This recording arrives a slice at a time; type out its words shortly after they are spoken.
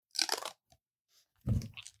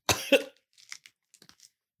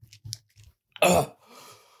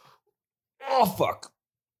Oh, fuck.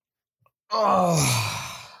 Oh.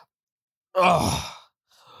 Oh.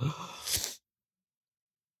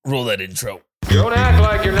 Roll that intro. Don't act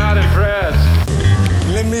like you're not impressed.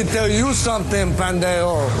 Let me tell you something,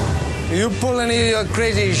 Pandeo. You pull any of your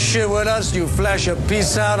crazy shit with us, you flash a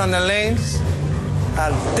piece out on the lanes,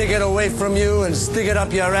 I'll take it away from you and stick it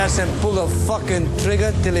up your ass and pull the fucking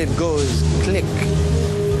trigger till it goes click.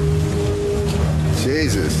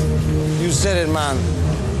 Jesus. You said it, man.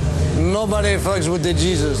 Nobody fucks with the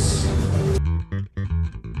Jesus.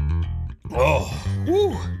 Oh,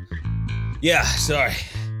 woo. Yeah, sorry.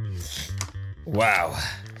 Wow.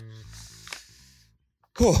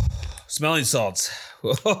 Whew. Smelling salts.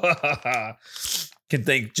 Can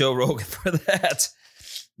thank Joe Rogan for that.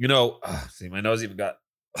 You know, see, my nose even got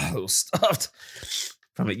a little stuffed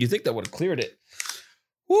from it. You think that would have cleared it?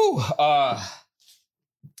 Woo.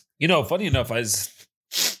 You know, funny enough,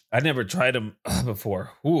 I never tried them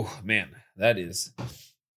before. Ooh, man, that is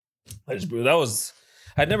brutal.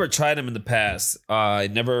 I'd never tried them in the past. I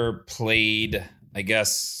never played, I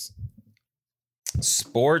guess,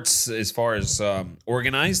 sports as far as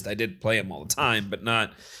organized. I did play them all the time, but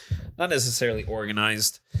not necessarily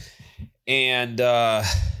organized. And I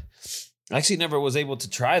actually never was able to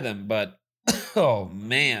try them, but oh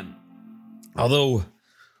man. Although,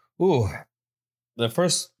 the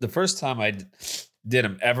first time I did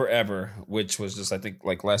them ever, which was just, I think,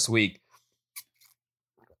 like last week,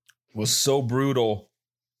 was so brutal.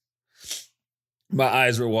 My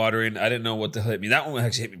eyes were watering. I didn't know what to hit me. That one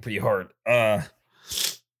actually hit me pretty hard. I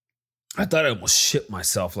thought I almost shit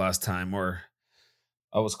myself last time, or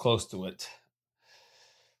I was close to it.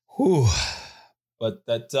 Whew. But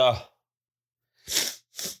that,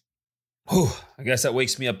 I guess that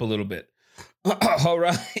wakes me up a little bit. All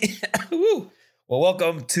right. Woo. Well,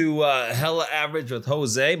 welcome to Hella Average with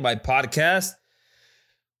Jose, my podcast.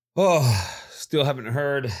 Oh, still haven't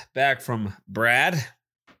heard back from Brad.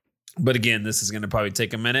 But again, this is going to probably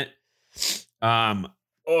take a minute.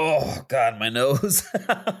 Oh, God, my nose.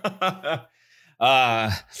 But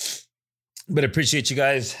I appreciate you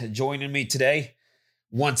guys joining me today.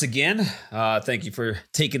 Once again, thank you for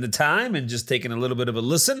taking the time and just taking a little bit of a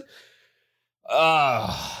listen.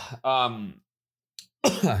 I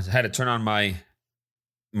had to turn on my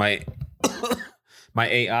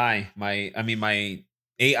AI, my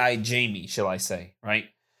AI Jamie, shall I say, right?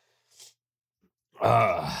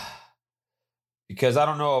 Because I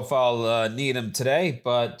don't know if I'll need him today,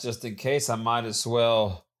 but just in case, I might as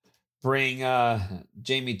well bring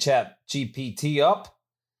Jamie Chat GPT up,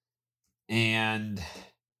 and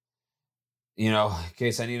in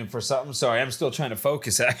case I need him for something. Sorry, I'm still trying to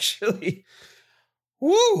focus, actually.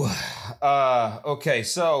 Woo. Okay,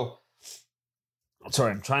 so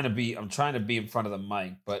sorry, I'm trying to be in front of the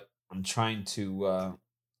mic, but I'm trying to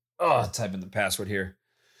type in the password here.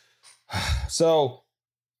 So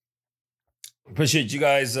appreciate you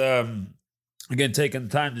guys again taking the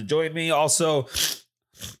time to join me. Also,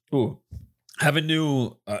 have a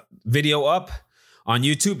new video up on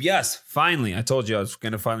YouTube. Yes, finally. I told you I was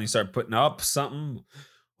going to finally start putting up something.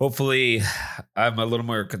 Hopefully, I'm a little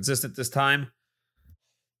more consistent this time.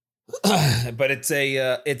 But it's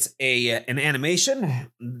an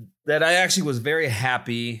animation that I actually was very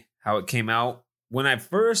happy how it came out. When I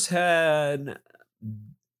first had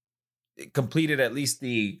completed at least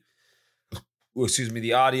the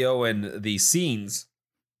audio and the scenes,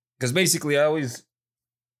 because basically I always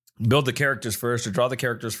build the characters first or draw the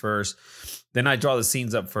characters first, then I draw the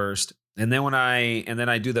scenes up first, and then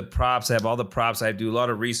I do the props. I have all the props. I do a lot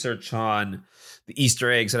of research on the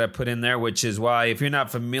Easter eggs that I put in there, which is why if you're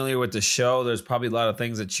not familiar with the show, there's probably a lot of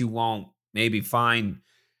things that you won't maybe find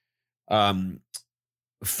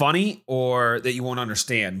funny or that you won't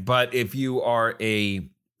understand. But if you are a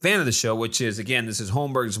fan of the show, which is, again, this is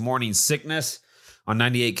Holmberg's Morning Sickness on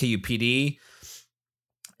 98 KUPD.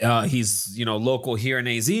 He's, local here in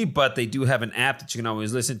AZ, but they do have an app that you can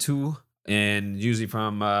always listen to. And usually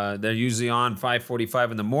they're usually on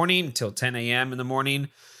 5:45 in the morning till 10 a.m. in the morning.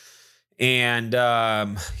 And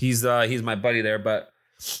he's my buddy there, but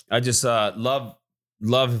I just love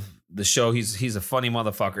the show. He's a funny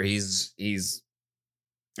motherfucker. He's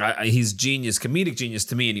genius, comedic genius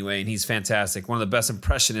to me anyway, and he's fantastic. One of the best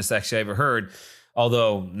impressionists actually I ever heard.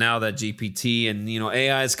 Although now that GPT and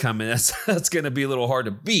AI is coming, that's going to be a little hard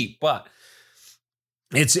to beat. But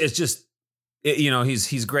it's just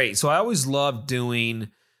he's great. So I always love doing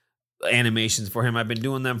animations for him. I've been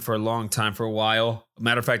doing them for a long time, for a while.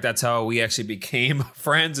 Matter of fact, that's how we actually became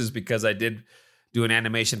friends, is because I did do an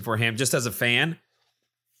animation for him just as a fan.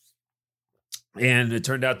 And it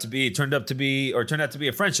turned out to be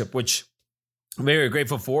a friendship, which I'm very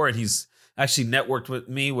grateful for it. He's actually networked with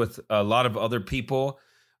me with a lot of other people,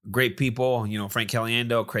 great people, Frank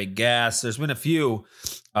Caliendo, Craig Gass. There's been a few,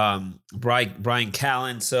 Brian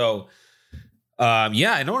Callen. So,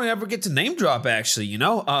 I don't ever get to name drop actually,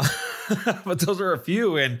 but those are a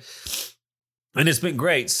few and it's been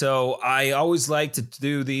great. So I always like to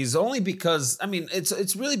do these only because,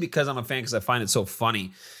 it's really because I'm a fan because I find it so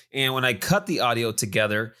funny. And when I cut the audio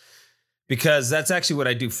together, because that's actually what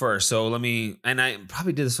I do first. So I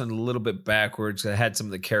probably did this one a little bit backwards. I had some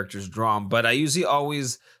of the characters drawn, but I usually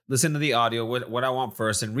always listen to the audio, what I want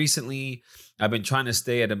first. And recently I've been trying to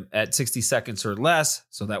stay at 60 seconds or less.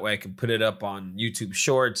 So that way I can put it up on YouTube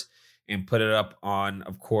Shorts and put it up on,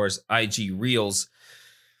 of course, IG Reels.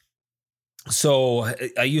 So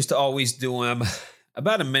I used to always do them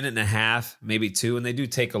about a minute and a half, maybe 2. And they do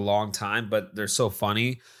take a long time, but they're so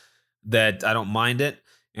funny that I don't mind it.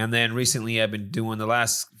 And then recently I've been doing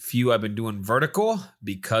vertical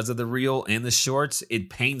because of the reel and the shorts. It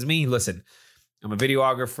pains me. Listen, I'm a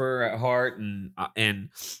videographer at heart and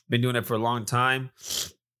been doing it for a long time.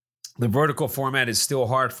 The vertical format is still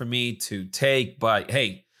hard for me to take, but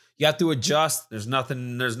hey, you have to adjust. There's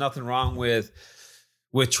nothing wrong with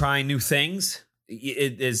trying new things.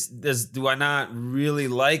 Do I not really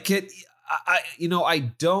like it?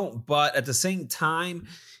 I don't, but at the same time,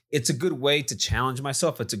 it's a good way to challenge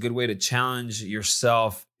myself. It's a good way to challenge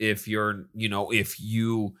yourself if you're, if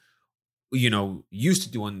you used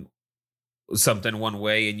to doing something one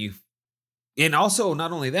way and also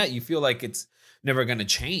not only that, you feel like it's never going to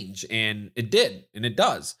change, and it did, and it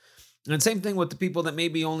does. And same thing with the people that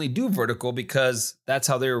maybe only do vertical because that's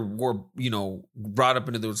how they were, brought up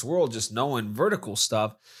into this world, just knowing vertical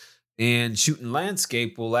stuff. And shooting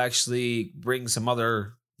landscape will actually bring some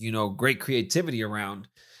other, great creativity around.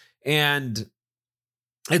 And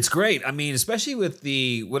it's great. Especially with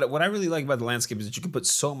what I really like about the landscape is that you can put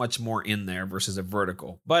so much more in there versus a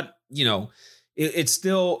vertical. But, it's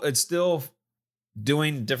still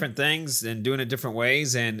doing different things and doing it different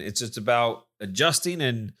ways. And it's just about adjusting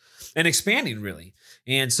and expanding, really.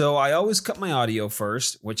 And so I always cut my audio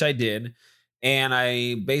first, which I did. And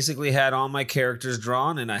I basically had all my characters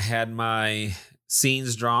drawn and I had my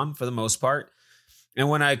scenes drawn for the most part. And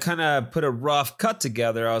when I kind of put a rough cut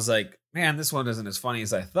together, I was like, man, this one isn't as funny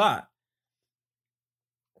as I thought.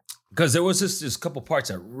 Because there was just a couple parts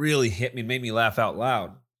that really hit me and made me laugh out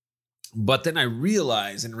loud. But then I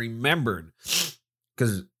realized and remembered,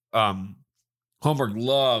 because Holmberg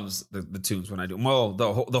loves the tunes when I do. Well,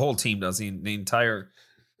 the whole team does. The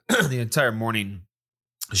entire morning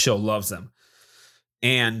show loves them.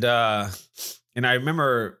 And I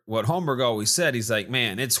remember what Holmberg always said. He's like,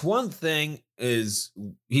 man, it's one thing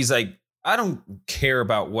he's like, I don't care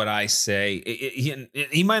about what I say.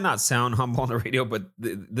 He might not sound humble on the radio, but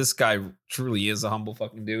this guy truly is a humble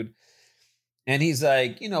fucking dude. And he's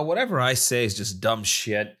like, whatever I say is just dumb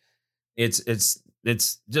shit. It's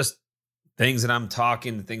just things that I'm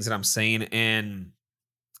talking, things that I'm saying, and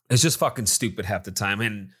it's just fucking stupid half the time.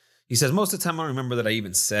 And he says, most of the time I don't remember that I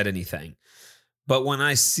even said anything. But when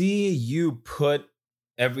I see you put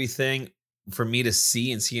everything for me to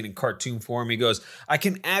see and see it in cartoon form, he goes, I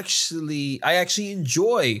actually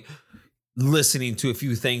enjoy listening to a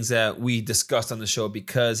few things that we discussed on the show,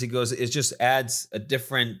 because he goes, it just adds a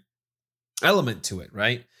different element to it,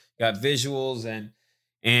 right? Got visuals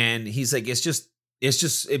and he's like,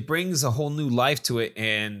 it brings a whole new life to it.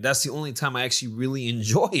 And that's the only time I actually really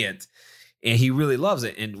enjoy it. And he really loves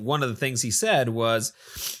it. And one of the things he said was,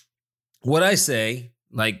 what I say,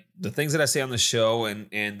 like the things that I say on the show and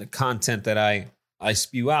the content that I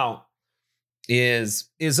spew out is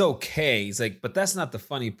okay. He's like, but that's not the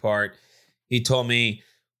funny part. He told me,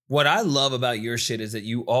 what I love about your shit is that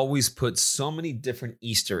you always put so many different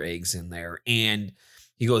Easter eggs in there. And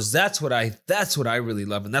he goes, that's what I really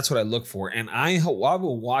love. And that's what I look for. And I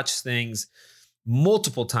will watch things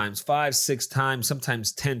multiple times, 5, 6 times,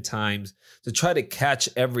 sometimes 10 times to try to catch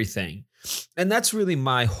everything. And that's really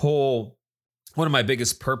one of my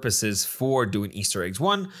biggest purposes for doing Easter eggs.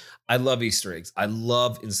 One, I love Easter eggs. I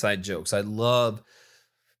love inside jokes. I love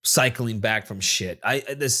cycling back from shit.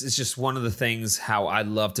 This is just one of the things how I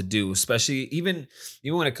love to do, especially even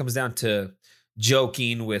when it comes down to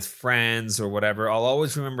joking with friends or whatever. I'll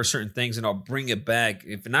always remember certain things and I'll bring it back.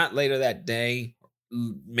 If not later that day,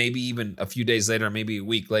 maybe even a few days later, maybe a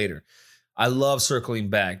week later. I love circling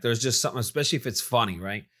back. There's just something, especially if it's funny,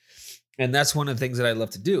 right? And that's one of the things that I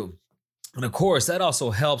love to do. And of course, that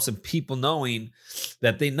also helps in people knowing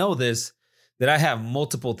that they know this, that I have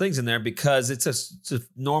multiple things in there, because it's a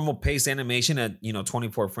normal pace animation at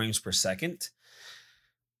 24 frames per second.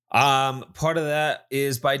 Part of that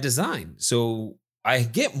is by design. So I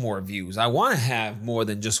get more views. I want to have more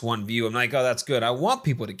than just one view. I'm like, oh, that's good. I want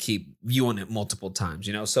people to keep viewing it multiple times,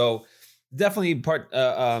 So definitely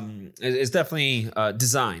it's definitely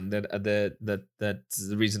design that's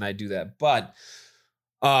the reason I do that. But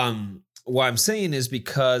what I'm saying is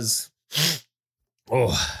because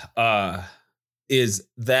is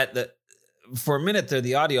that for a minute there,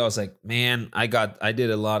 the audio, I was like, man, I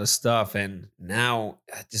did a lot of stuff, and now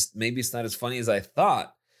just maybe it's not as funny as I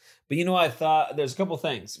thought. But I thought there's a couple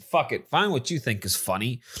things. Fuck it, find what you think is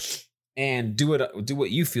funny, and do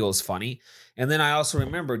what you feel is funny. And then I also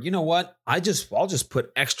remembered, you know what? I'll just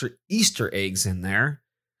put extra Easter eggs in there,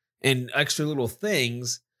 and extra little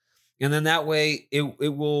things, and then that way it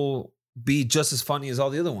will be just as funny as all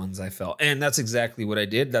the other ones I felt. And that's exactly what I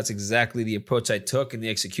did. That's exactly the approach I took in the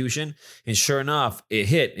execution. And sure enough, it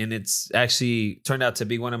hit. And it's actually turned out to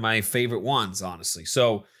be one of my favorite ones, honestly.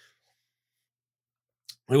 So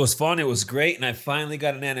it was fun. It was great. And I finally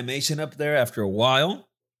got an animation up there after a while,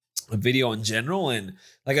 a video in general. And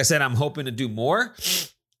like I said, I'm hoping to do more.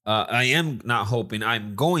 I am not hoping.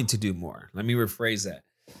 I'm going to do more. Let me rephrase that.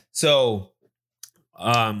 So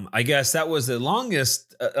I guess that was the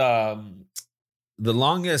longest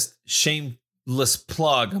shameless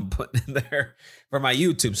plug I'm putting in there for my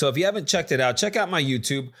YouTube. So if you haven't checked it out, check out my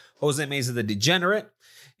YouTube, Jose Meza the Degenerate,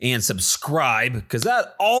 and subscribe, because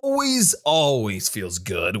that always feels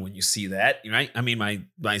good when you see that, right? I mean,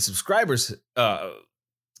 my subscribers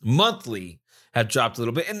monthly have dropped a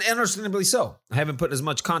little bit, and understandably so. I haven't put as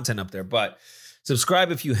much content up there, but subscribe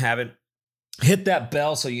if you haven't. Hit that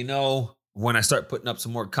bell so you know when I start putting up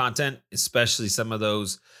some more content, especially some of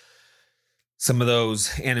those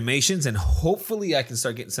animations, and hopefully I can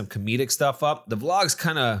start getting some comedic stuff up. The vlogs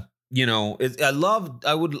kind of, I'd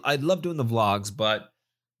love doing the vlogs, but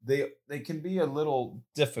they can be a little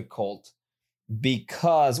difficult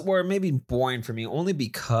because, or maybe boring for me, only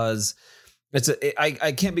because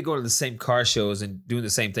I can't be going to the same car shows and doing the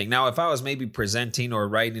same thing. Now, if I was maybe presenting or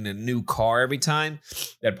riding a new car every time,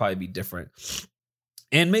 that'd probably be different.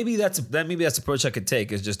 And maybe that's the approach I could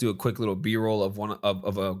take, is just do a quick little B-roll of one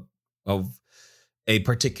of a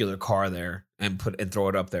particular car there and throw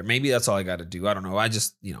it up there. Maybe that's all I got to do. I don't know. I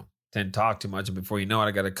just, tend to talk too much, and before you know it,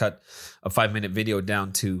 I got to cut a 5-minute video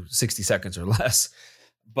down to 60 seconds or less.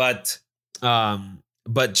 But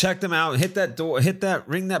check them out. Hit that,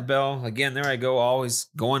 ring that bell. Again, there I go, always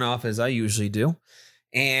going off as I usually do.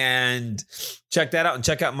 And check that out, and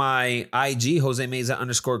check out my IG, Jose Meza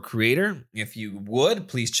 _creator. If you would,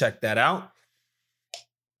 please check that out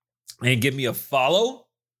and give me a follow.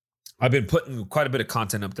 I've been putting quite a bit of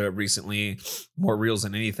content up there recently, more reels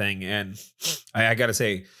than anything. And I got to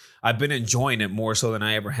say, I've been enjoying it more so than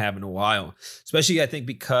I ever have in a while, especially I think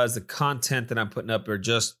because the content that I'm putting up are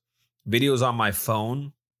just videos on my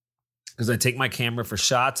phone, because I take my camera for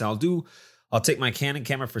shots. I'll take my Canon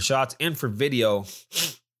camera for shots and for video,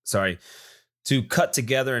 to cut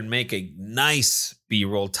together and make a nice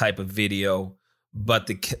B-roll type of video. But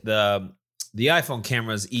the iPhone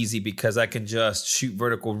camera is easy because I can just shoot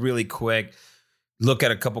vertical really quick, look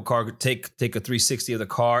at a couple cars, take a 360 of the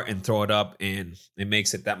car and throw it up, and it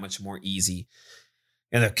makes it that much more easy.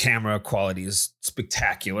 And the camera quality is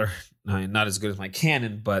spectacular. Not as good as my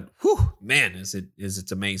Canon, but man,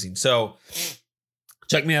 it's amazing. So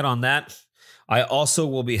check me out on that. I also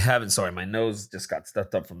will be having, sorry, my nose just got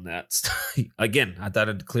stuffed up from that. Again, I thought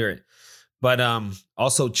I'd clear it. But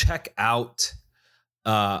also check out,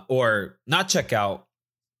 or not check out,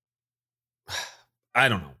 I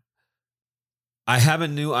don't know. I have a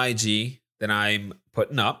new IG that I'm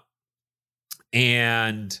putting up,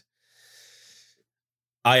 and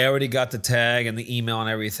I already got the tag and the email and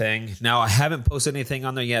everything. Now, I haven't posted anything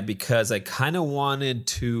on there yet because I kind of wanted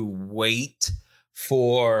to wait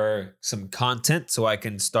for some content so I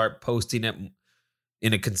can start posting it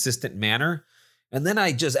in a consistent manner. And then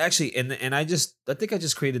I just actually, I think I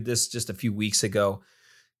just created this just a few weeks ago.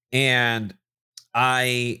 And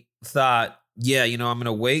I thought, I'm going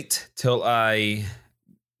to wait till I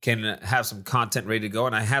can have some content ready to go.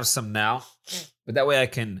 And I have some now, but that way I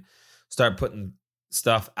can start putting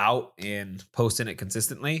stuff out and posting it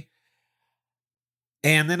consistently.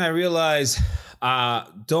 And then I realized,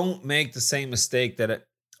 don't make the same mistake that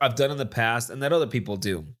I've done in the past and that other people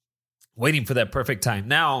do, waiting for that perfect time.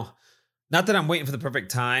 Now, not that I'm waiting for the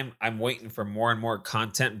perfect time, I'm waiting for more and more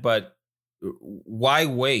content, but why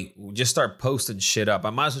wait? Just start posting shit up. I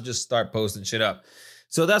might as well just start posting shit up.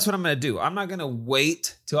 So that's what I'm going to do. I'm not going to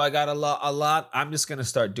wait till I got a lot. I'm just going to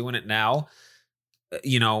start doing it now.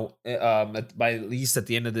 By at least at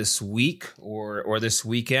the end of this week or this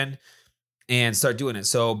weekend. and start doing it.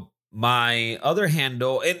 So my other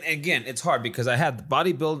handle, and again, it's hard because I had the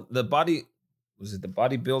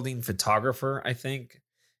bodybuilding photographer, I think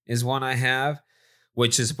is one I have,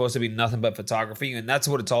 which is supposed to be nothing but photography. And that's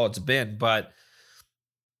what it's been. But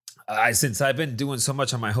since I've been doing so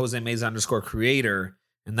much on my Jose Meza _creator,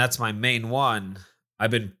 and that's my main one,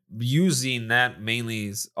 I've been using that mainly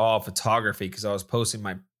as all photography because I was posting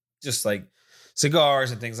my just like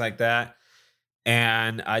cigars and things like that.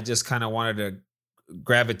 And I just kind of wanted to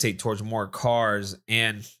gravitate towards more cars.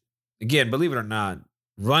 And again, believe it or not,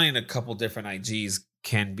 running a couple different IGs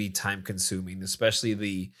can be time consuming, especially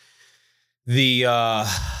the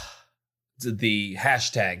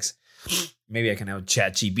hashtags. Maybe I can have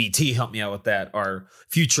ChatGPT help me out with that, or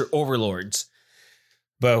future overlords.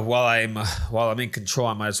 But while I'm in control,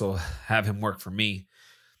 I might as well have him work for me.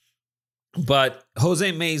 But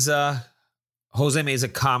Jose Meza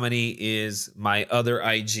Comedy is my other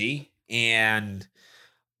IG. And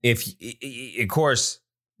if, of course,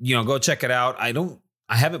 go check it out. I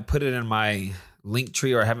haven't put it in my link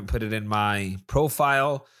tree, or I haven't put it in my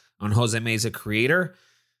profile on Jose Meza Creator.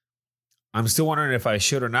 I'm still wondering if I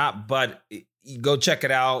should or not, but go check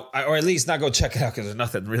it out, or at least not go check it out because there's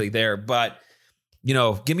nothing really there. But,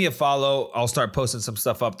 give me a follow. I'll start posting some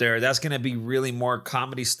stuff up there. That's going to be really more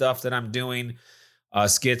comedy stuff that I'm doing.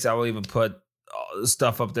 Skits. I will even put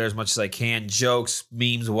stuff up there as much as I can. Jokes,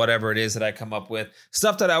 memes, whatever it is that I come up with.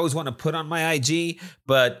 Stuff that I always want to put on my IG,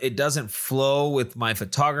 but it doesn't flow with my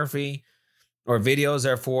photography or videos.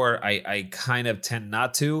 Therefore, I kind of tend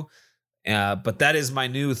not to. But that is my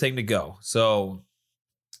new thing to go. So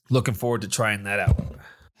looking forward to trying that out.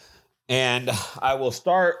 And I will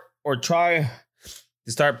try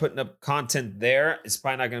to start putting up content there. It's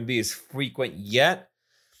probably not going to be as frequent yet,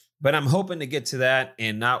 but I'm hoping to get to that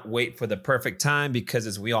and not wait for the perfect time, because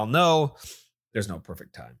as we all know, there's no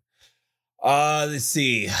perfect time. Let's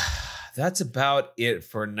see. That's about it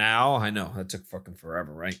for now. I know that took fucking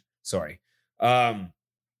forever, right? Sorry. So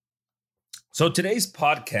today's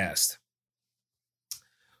podcast,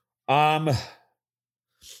 I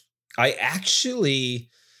actually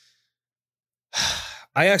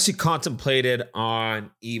contemplated on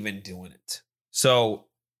even doing it. So,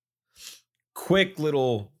 quick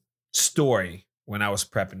little story when I was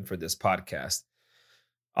prepping for this podcast.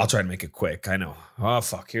 I'll try to make it quick. I know. Oh,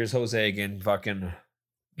 fuck. Here's Jose again. Fucking,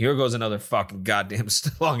 here goes another fucking goddamn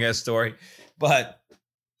long ass story. But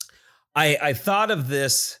I thought of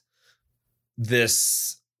this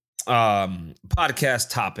podcast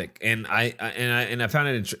topic, and I found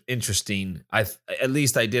it interesting. At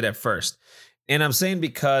least I did at first. And I'm saying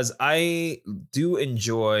because I do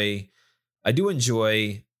enjoy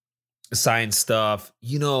science stuff.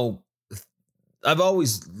 I've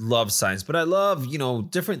always loved science, but I love,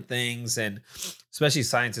 different things, and especially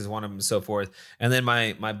science is one of them and so forth. And then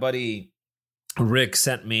my buddy Rick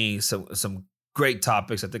sent me some great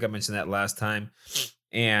topics. I think I mentioned that last time.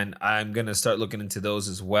 And I'm going to start looking into those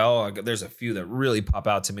as well. There's a few that really pop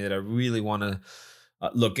out to me that I really want to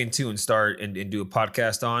look into and start and do a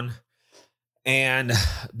podcast on. And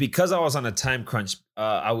because I was on a time crunch,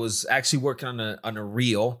 I was actually working on a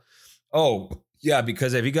reel. Oh, yeah,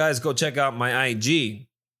 because if you guys go check out my IG,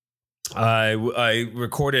 I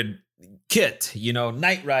recorded Kit,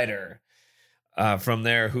 Knight Rider from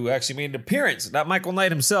there, who actually made an appearance. Not Michael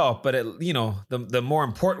Knight himself, but the more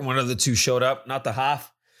important one of the two showed up, not the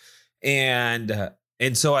Hoff. And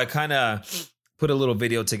so I kind of put a little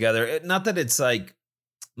video together. Not that it's like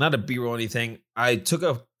not a B-roll or anything. I took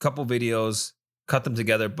a couple videos, cut them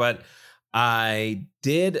together, but I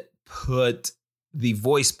did put the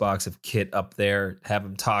voice box of Kit up there, have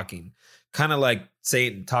him talking, kind of like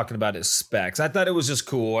talking about his specs. I thought it was just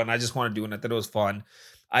cool, and I just wanted to do it. I thought it was fun.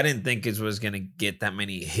 I didn't think it was going to get that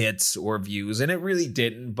many hits or views, and it really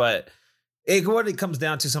didn't. But what it comes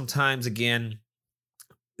down to sometimes, again,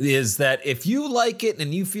 is that if you like it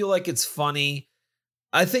and you feel like it's funny,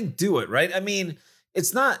 I think do it, right? I mean,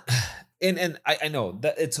 it's not, and I know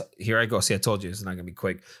that it's, here I go. See, I told you it's not going to be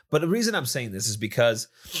quick. But the reason I'm saying this is because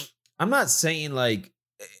I'm not saying like,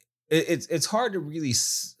 it's hard to really,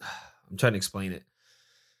 I'm trying to explain it.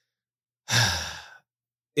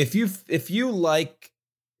 If you like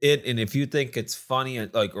it, and if you think it's funny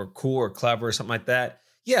or cool or clever or something like that,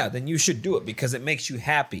 yeah, then you should do it because it makes you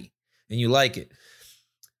happy and you like it.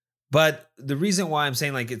 But the reason why I'm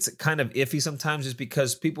saying like it's kind of iffy sometimes is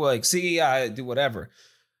because people are like, see, yeah, I do whatever.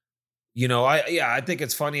 I think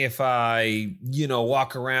it's funny if I,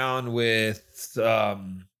 walk around with, I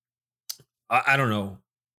don't know,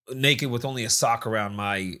 naked with only a sock around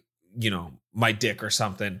my, my dick or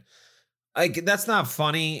something. like that's not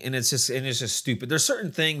funny, and it's just stupid. There's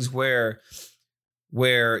certain things where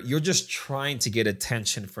you're just trying to get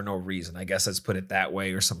attention for no reason. I guess let's put it that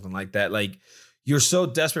way, or something like that. Like you're so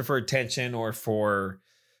desperate for attention or for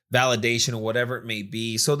validation or whatever it may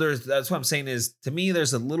be. So that's what I'm saying is, to me,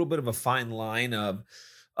 there's a little bit of a fine line of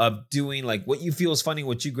doing like what you feel is funny,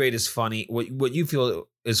 what you grade is funny, what you feel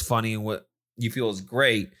is funny, and what you feel is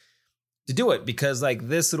great, to do it. Because like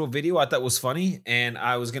this little video I thought was funny, and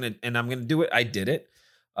I'm gonna do it. I did it.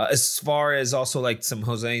 As far as also like some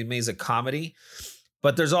Jose Meza comedy,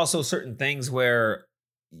 but there's also certain things where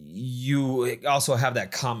you also have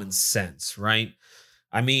that common sense, right?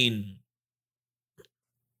 I mean,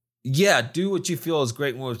 yeah, do what you feel is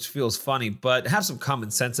great and what feels funny, but have some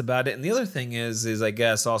common sense about it. And the other thing is I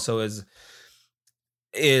guess also is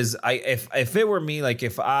if it were me, like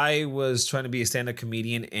if I was trying to be a stand-up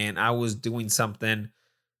comedian and I was doing something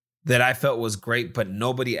that I felt was great, but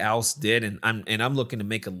nobody else did, and I'm looking to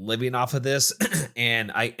make a living off of this,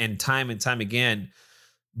 and time again,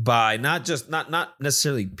 by not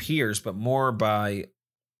necessarily peers, but more by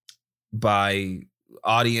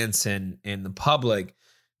audience and the public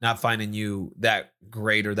not finding you that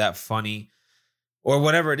great or that funny or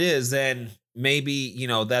whatever it is, then maybe,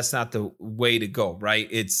 that's not the way to go, right?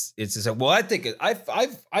 It's just like, well, I think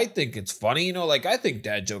it's funny, like I think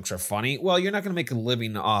dad jokes are funny. Well, you're not going to make a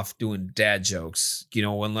living off doing dad jokes,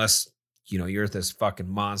 unless, you're this fucking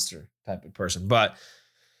monster type of person. But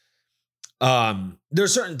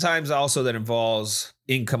there's certain times also that involves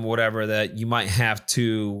income or whatever that you might have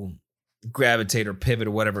to gravitate or pivot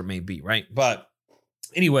or whatever it may be, right? But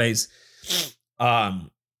anyways, there's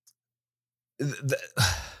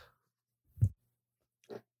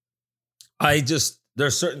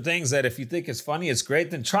certain things that if you think it's funny, it's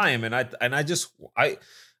great, then try them. And I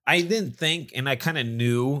didn't think, and I kind of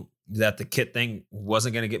knew that the kit thing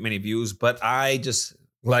wasn't going to get many views, but I just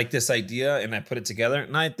liked this idea and I put it together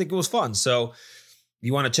and I think it was fun. So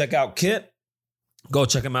you want to check out Kit, go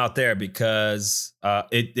check him out there, because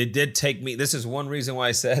it did take me. This is one reason why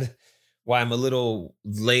I said why I'm a little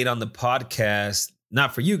late on the podcast,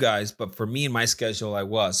 not for you guys, but for me and my schedule, I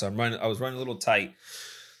was. So I was running a little tight.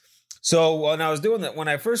 So when I was doing that, when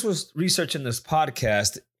I first was researching this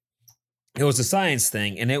podcast, it was a science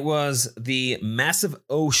thing, and it was the massive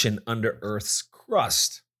ocean under Earth's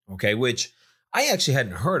crust, okay, which I actually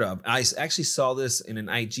hadn't heard of. I actually saw this in an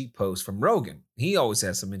IG post from Rogan. He always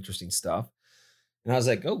has some interesting stuff. And I was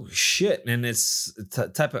like, oh, shit. And it's a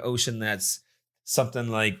type of ocean that's something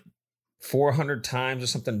like 400 times or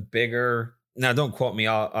something bigger. Now, don't quote me.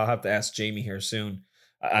 I'll have to ask Jamie here soon.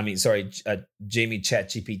 Jamie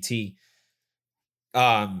ChatGPT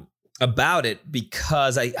about it,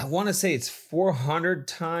 because I want to say it's 400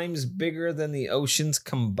 times bigger than the oceans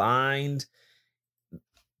combined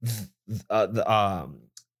on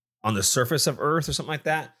the surface of Earth or something like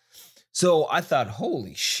that. So I thought,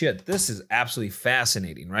 holy shit, this is absolutely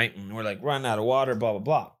fascinating, right? And we're like running out of water, blah, blah,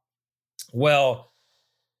 blah. Well,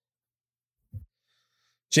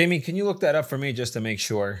 Jamie, can you look that up for me just to make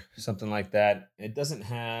sure? Something like that. It doesn't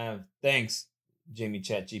have, thanks, Jamie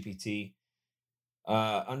ChatGPT.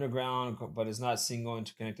 Underground, but it's not single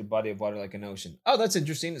interconnected body of water like an ocean. Oh, that's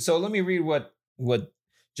interesting. So let me read what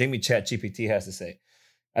Jamie ChatGPT has to say.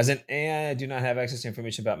 As an AI, I do not have access to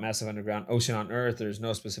information about massive underground ocean on Earth. There's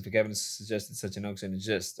no specific evidence to suggest that such an ocean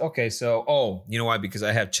exists. Okay, so, you know why? Because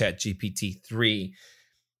I have ChatGPT 3.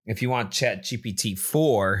 If you want ChatGPT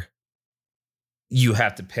 4, you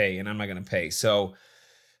have to pay, and I'm not going to pay. So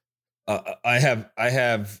I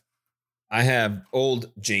have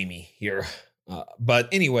old Jamie here. But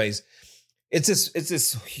anyways, it's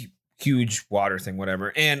this huge water thing,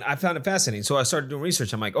 whatever. And I found it fascinating. So I started doing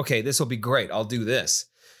research. I'm like, okay, this will be great. I'll do this.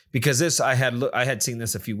 Because this, I had seen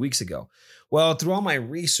this a few weeks ago. Well, through all my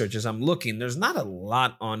research, as I'm looking, there's not a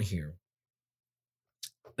lot on here.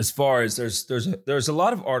 As far as there's a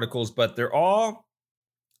lot of articles, but they're all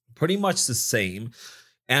pretty much the same.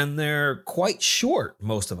 And they're quite short,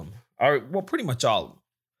 most of them. Well, pretty much all of them.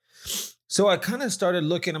 So I kind of started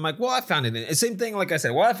looking. I'm like, well, I found it. Same thing, like I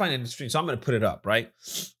said, well, I find it interesting, so I'm going to put it up, right?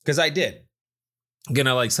 Because I did. Again,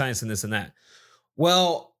 I like science and this and that.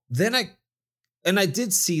 Well, then I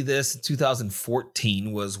did see this in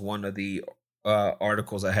 2014 was one of the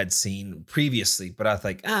articles I had seen previously, but I was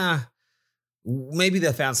like, maybe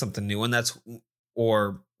they found something new, and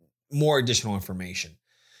or more additional information.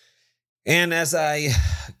 And as I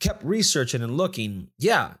kept researching and looking,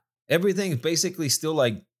 yeah, everything is basically still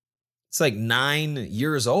like, it's like 9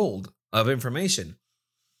 years old of information.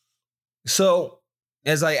 So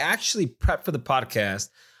as I actually prep for the podcast,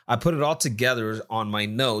 I put it all together on my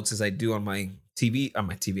notes as I do on my TV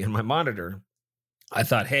on my monitor. I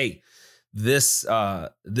thought, hey, this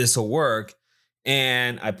will work.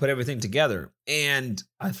 And I put everything together and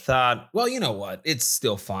I thought, well, you know what? It's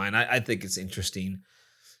still fine. I think it's interesting.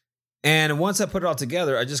 And once I put it all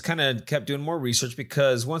together, I just kind of kept doing more research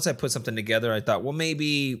because once I put something together, I thought, well,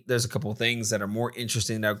 maybe there's a couple of things that are more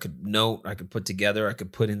interesting that I could note, I could put together, I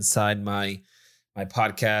could put inside my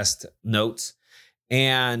podcast notes.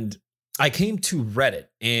 And I came to Reddit.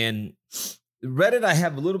 And Reddit, I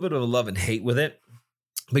have a little bit of a love and hate with it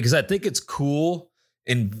because I think it's cool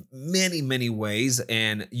in many, many ways.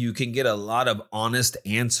 And you can get a lot of honest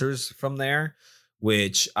answers from there,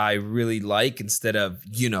 which I really like instead of,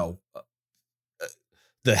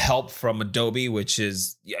 the help from Adobe, which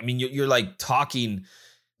is, I mean, you're like talking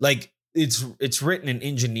like it's written in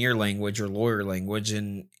engineer language or lawyer language.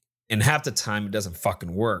 And half the time it doesn't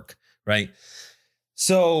fucking work. Right.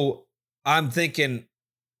 So I'm thinking,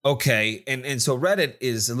 okay. And so Reddit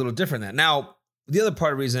is a little different than that. Now, the other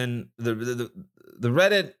part of the reason the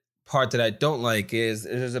Reddit part that I don't like is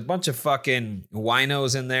there's a bunch of fucking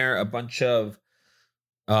winos in there, a bunch of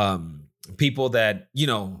people that,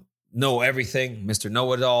 know everything, Mr.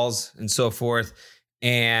 Know-it-alls and so forth.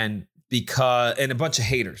 And a bunch of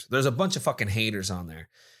haters. There's a bunch of fucking haters on there.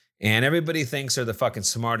 And everybody thinks they're the fucking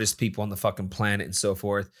smartest people on the fucking planet and so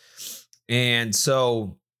forth. And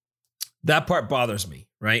so that part bothers me,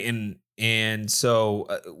 right? And so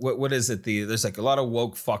what is it? There's like a lot of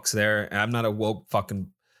woke fucks there. And I'm not a woke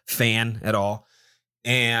fucking fan at all.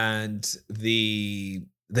 And the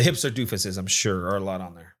hipster doofuses, I'm sure, are a lot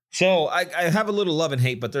on there. So I have a little love and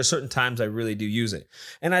hate, but there's certain times I really do use it.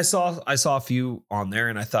 And I saw a few on there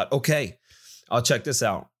and I thought, okay, I'll check this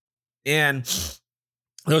out. And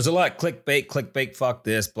there was a lot of clickbait, fuck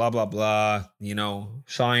this, blah, blah, blah.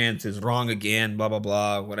 Science is wrong again, blah, blah,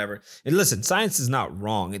 blah, whatever. And listen, science is not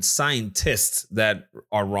wrong. It's scientists that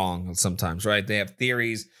are wrong sometimes, right? They have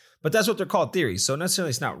theories, but that's what they're called, theories. So necessarily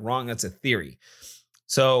it's not wrong. That's a theory.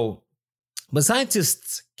 So, but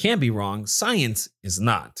scientists can be wrong. Science is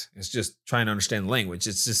not. It's just trying to understand the language.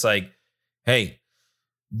 It's just like, hey,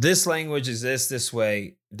 this language is this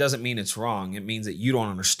way. It doesn't mean it's wrong. It means that you don't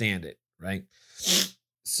understand it, right?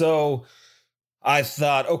 So I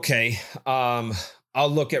thought, okay, I'll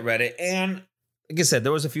look at Reddit. And like I said,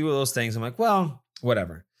 there was a few of those things. I'm like, well,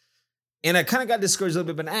 whatever. And I kind of got discouraged a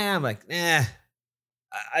little bit, but I'm like,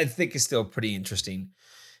 I think it's still pretty interesting.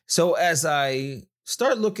 So as I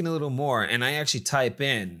start looking a little more and I actually type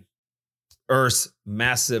in Earth's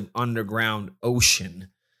massive underground ocean,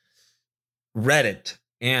 Reddit,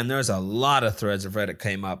 and there's a lot of threads of Reddit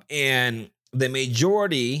came up. And the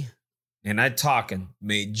majority, and I'm talking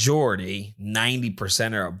majority,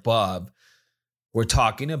 90% or above, we're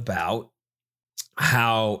talking about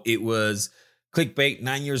how it was clickbait,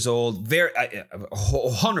 9 years old,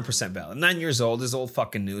 100% valid. 9 years old is old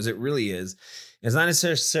fucking news. It really is. It's not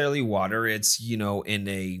necessarily water. It's, in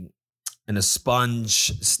a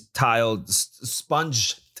sponge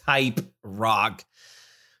type rock.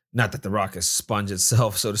 Not that the rock is sponge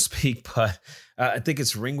itself, so to speak, but I think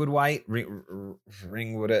it's ringwood white.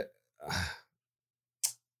 Ringwood.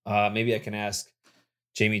 Maybe I can ask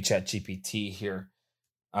Jamie ChatGPT here.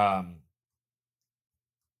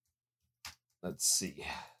 Let's see.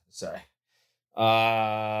 Sorry.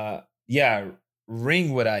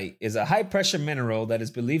 Ringwoodite is a high-pressure mineral that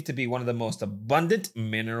is believed to be one of the most abundant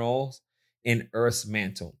minerals in Earth's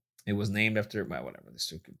mantle. It was named after, whatever,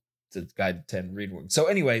 the Guide to 10 Read Words. So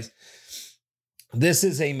anyways, this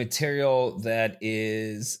is a material that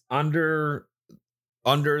is under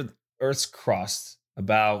Earth's crust,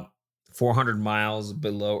 about 400 miles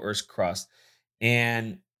below Earth's crust,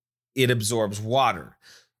 and it absorbs water.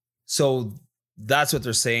 So that's what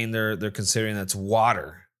they're saying. They're considering that's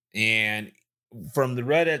water. And from the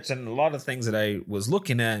Reddit and a lot of things that I was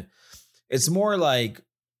looking at, it's more like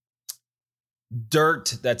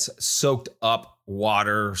dirt that's soaked up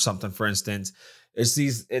water or something, for instance.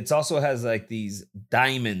 It also has like these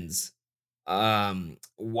diamonds,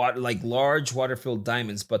 like large water-filled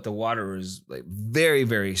diamonds, but the water is like very,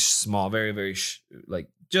 very small, very, very like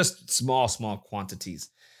just small quantities.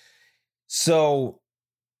 So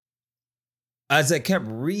as I kept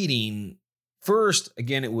reading, first,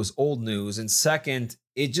 again, it was old news. And second,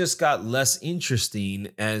 it just got less interesting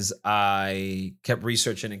as I kept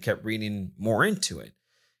researching and kept reading more into it.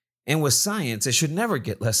 And with science, it should never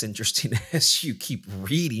get less interesting as you keep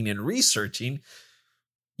reading and researching.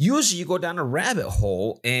 Usually you go down a rabbit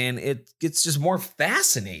hole and it gets just more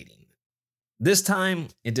fascinating. This time,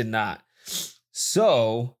 it did not.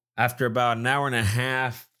 So after about an hour and a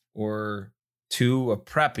half or two of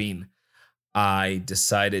prepping, I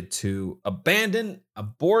decided to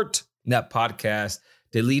abort that podcast,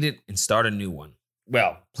 delete it, and start a new one.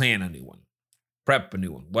 Well, plan a new one, prep a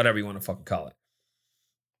new one, whatever you want to fucking call it.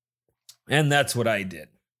 And that's what I did.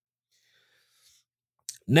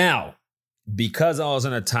 Now, because I was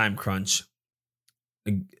in a time crunch,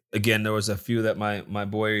 again, there was a few that my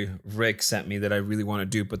boy Rick sent me that I really want to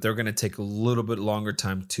do, but they're going to take a little bit longer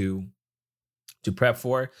time to prep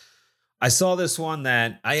for. I saw this one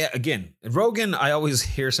that Rogan, I always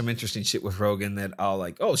hear some interesting shit with Rogan that I'll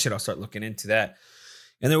like, oh shit, I'll start looking into that.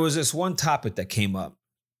 And there was this one topic that came up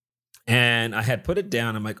and I had put it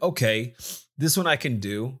down. I'm like, okay, this one I can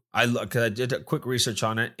do. I did a quick research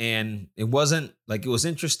on it and it wasn't like, it was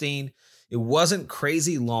interesting. It wasn't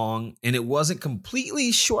crazy long and it wasn't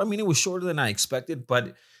completely short. I mean, it was shorter than I expected,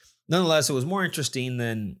 but nonetheless, it was more interesting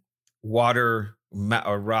than water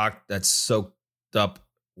or rock that's soaked up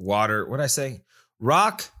water. What'd I say?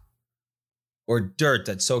 Rock or dirt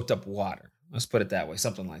that soaked up water. Let's put it that way.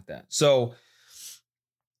 Something like that. So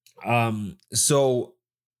I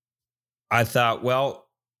thought, well,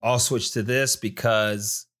 I'll switch to this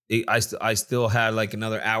because I still had like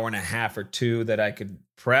another hour and a half or two that I could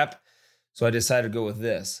prep. So I decided to go with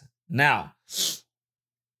this. Now,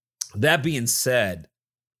 that being said,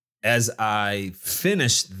 as I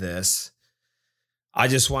finished this, I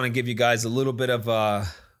just want to give you guys a little bit of a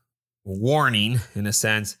warning in a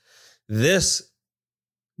sense. This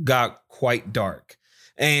got quite dark.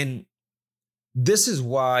 And this is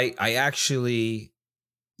why I actually,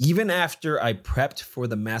 even after I prepped for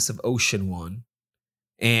the Massive Ocean one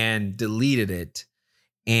and deleted it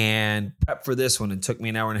and prepped for this one, and took me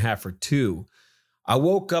an hour and a half or two, I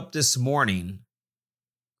woke up this morning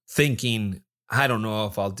thinking, I don't know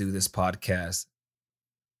if I'll do this podcast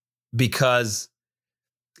because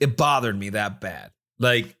it bothered me that bad.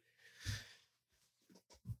 Like,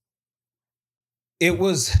 it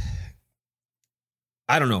was,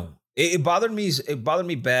 I don't know. It bothered me. It bothered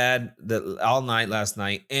me bad all night last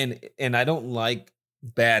night. And I don't like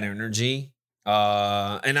bad energy.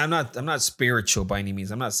 And I'm not spiritual by any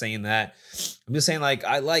means. I'm not saying that. I'm just saying, like,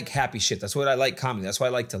 I like happy shit. That's what I like comedy. That's why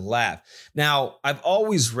I like to laugh. Now, I've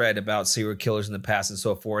always read about serial killers in the past and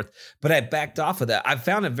so forth, but I backed off of that. I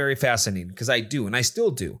found it very fascinating because I do, and I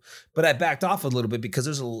still do, but I backed off a little bit because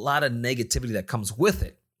there's a lot of negativity that comes with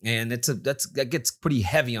it. And that gets pretty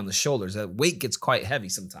heavy on the shoulders. That weight gets quite heavy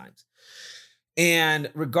sometimes. And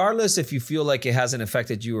regardless if you feel like it hasn't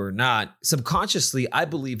affected you or not, subconsciously, I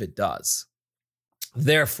believe it does.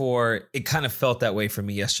 Therefore, it kind of felt that way for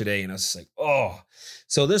me yesterday. And I was just like, oh.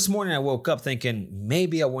 So this morning I woke up thinking,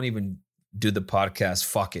 maybe I won't even do the podcast.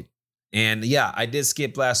 Fuck it. And yeah, I did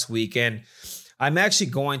skip last week. And I'm actually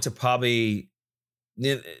going to probably,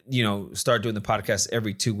 start doing the podcast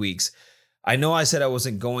every 2 weeks. I know I said I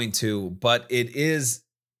wasn't going to, but it is.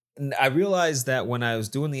 I realized that when I was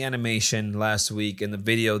doing the animation last week and the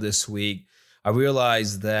video this week, I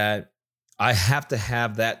realized that I have to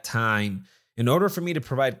have that time in order for me to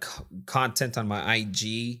provide content on my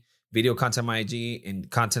IG, video content on my IG and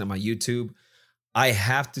content on my YouTube. I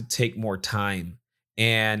have to take more time.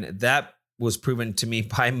 And that was proven to me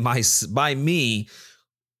by me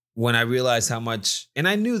when I realized how much, and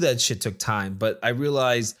I knew that shit took time, but I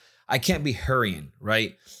realized I can't be hurrying,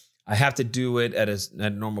 right? I have to do it at a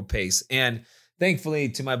normal pace. And thankfully,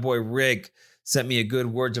 to my boy Rick, sent me a good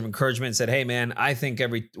words of encouragement and said, hey man, I think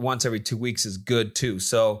once every 2 weeks is good too.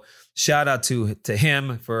 So shout out to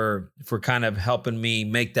him for kind of helping me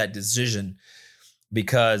make that decision,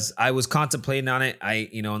 because I was contemplating on it.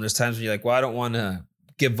 And there's times when you're like, well, I don't want to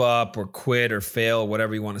give up or quit or fail,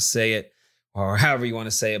 whatever you want to say it, or however you want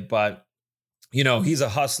to say it. But he's a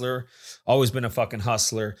hustler, always been a fucking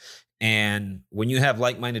hustler. And when you have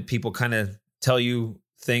like-minded people kind of tell you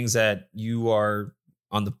things that you are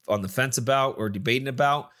on the fence about or debating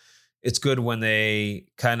about, it's good when they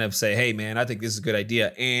kind of say, hey man, I think this is a good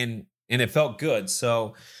idea. And it felt good.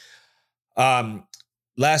 So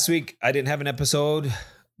last week I didn't have an episode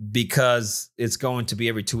because it's going to be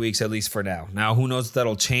every 2 weeks, at least for now. Now, who knows if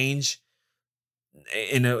that'll change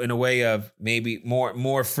in a way of maybe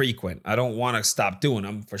more frequent. I don't want to stop doing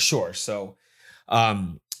them for sure. So,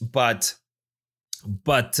 but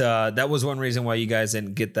that was one reason why you guys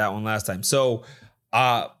didn't get that one last time. So,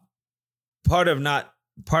 part of not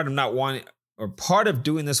wanting, or part of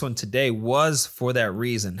doing this one today was for that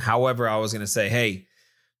reason. However, I was going to say, hey,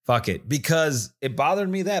 fuck it, because it bothered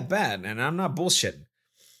me that bad, and I'm not bullshitting.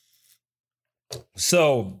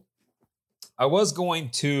 So I was going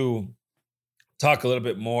to talk a little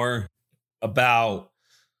bit more about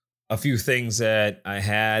a few things that I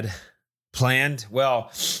had planned. Well,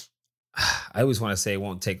 I always want to say it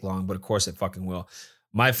won't take long, but of course it fucking will.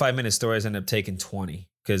 My 5-minute stories end up taking 20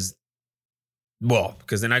 because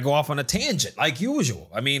then I go off on a tangent like usual.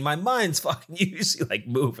 I mean, my mind's fucking usually like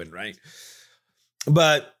moving, right?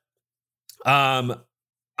 But I'm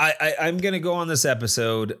gonna go on this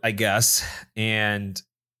episode, I guess, and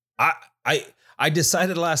I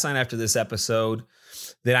decided last night after this episode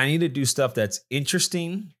that I need to do stuff that's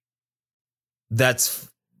interesting, that's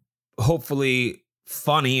hopefully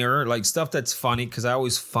funnier, like stuff that's funny, because I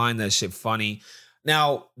always find that shit funny.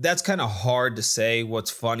 Now, that's kind of hard to say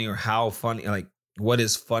what's funny or how funny, like what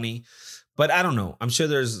is funny, but I don't know. I'm sure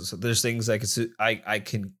there's things I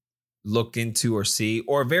can look into or see,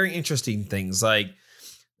 or very interesting things like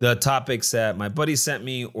the topics that my buddy sent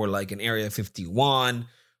me, or like an Area 51,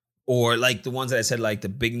 or like the ones that I said, like the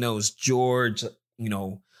Big Nose George,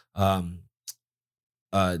 DJ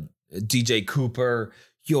Cooper,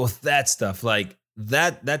 that stuff, like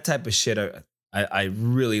that type of shit I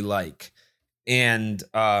really like. And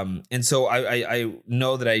so I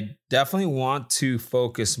know that I definitely want to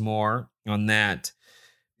focus more on that,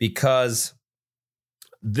 because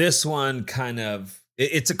this one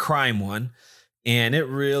it's a crime one, and it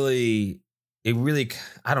really,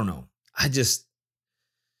 I don't know.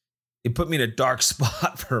 It put me in a dark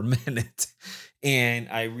spot for a minute, and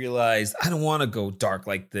I realized I don't want to go dark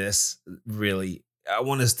like this. Really, I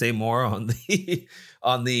want to stay more on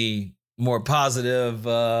the more positive,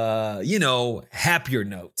 happier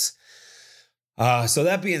notes. So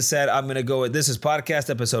that being said, I'm going to go with, this is podcast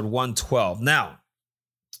episode 112. Now,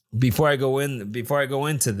 before I go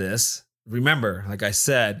into this, remember, like I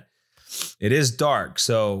said, it is dark.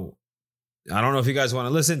 So I don't know if you guys want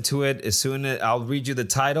to listen to it. As soon as I'll read you the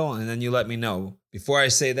title, and then you let me know. Before I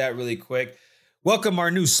say that, really quick, welcome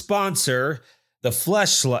our new sponsor, The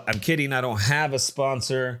Fleshlight. I'm kidding. I don't have a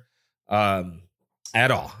sponsor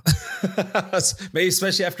at all. Maybe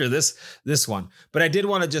especially after this one. But I did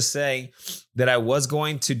want to just say that I was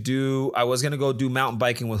going to go do mountain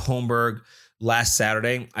biking with Holmberg last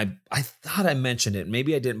Saturday. I thought I mentioned it.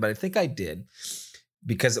 Maybe I didn't, but I think I did,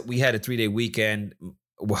 because we had a 3-day weekend.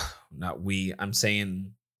 Well, not we. I'm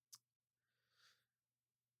saying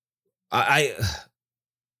there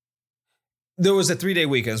was a 3-day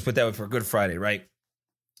weekend. Let's put that way, for Good Friday, right?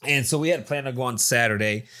 And so we had planned on going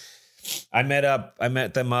Saturday. I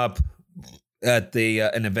met them up at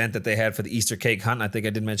an event that they had for the Easter cake hunt. I think I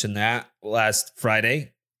did mention that last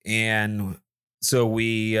Friday. And so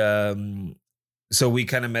we kind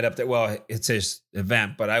of met up there. Well, it's his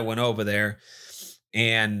event, but I went over there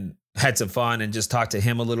and had some fun and just talked to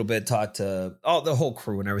him a little bit, talked to the whole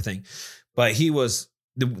crew and everything. But he was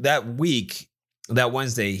that week, that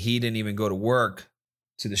Wednesday, he didn't even go to work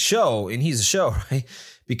to the show. And he's a show, right?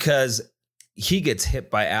 Because he gets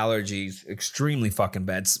hit by allergies extremely fucking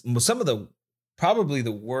bad. Probably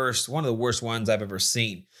the worst, one of the worst ones I've ever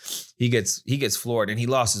seen. He gets floored, and he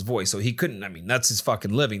lost his voice. So he couldn't, that's his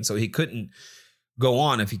fucking living. So he couldn't go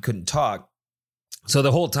on if he couldn't talk. So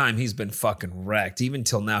the whole time he's been fucking wrecked. Even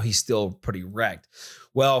till now, he's still pretty wrecked.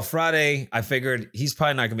 Well, Friday, I figured he's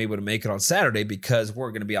probably not going to be able to make it on Saturday, because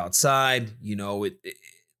we're going to be outside.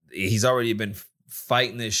 He's already been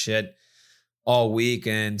fighting this shit all week.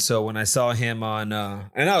 And so when I saw him and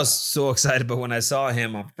I was so excited, but when I saw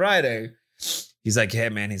him on Friday, he's like, hey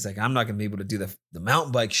man, he's like, I'm not going to be able to do the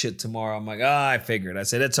mountain bike shit tomorrow. I'm like, I figured. I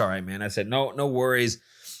said, it's all right, man. I said, no worries.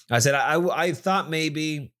 I said, I thought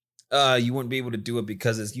maybe you wouldn't be able to do it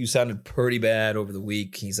because you sounded pretty bad over the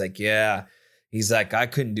week. He's like, yeah. He's like, I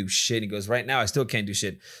couldn't do shit. He goes, right now, I still can't do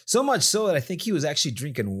shit. So much so that I think he was actually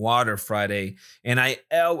drinking water Friday. And I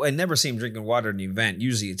never see him drinking water at an event.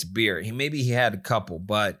 Usually it's beer. Maybe he had a couple,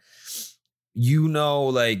 but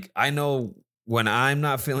I know when I'm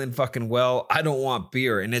not feeling fucking well, I don't want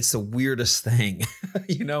beer. And it's the weirdest thing,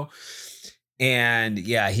 And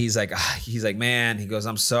yeah, he's like, man, he goes,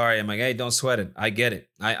 I'm sorry. I'm like, hey, don't sweat it. I get it.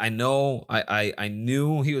 I know. I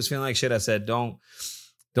knew he was feeling like shit. I said, don't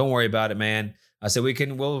worry about it, man. I said,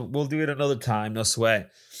 we'll do it another time. No sweat.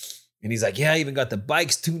 And he's like, yeah, I even got the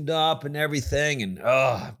bikes tuned up and everything. And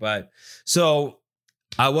but so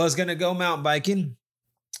I was going to go mountain biking,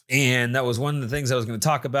 and that was one of the things I was going to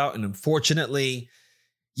talk about. And unfortunately,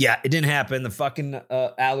 yeah, it didn't happen. The fucking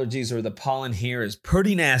allergies, or the pollen here, is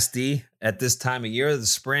pretty nasty at this time of year, the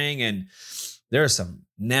spring. And there's some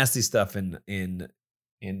nasty stuff in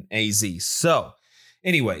AZ. So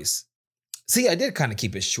anyways, see, I did kind of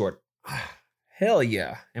keep it short. Hell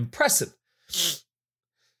yeah. Impressive.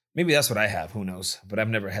 Maybe that's what I have. Who knows? But I've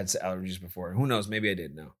never had allergies before. Who knows? Maybe I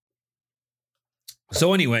did know.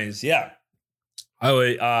 So anyways, yeah.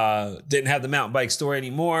 I didn't have the mountain bike story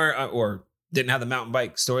anymore, or Didn't have the mountain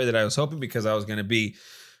bike story that I was hoping because I was going to be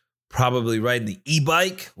probably riding the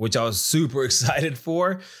e-bike, which I was super excited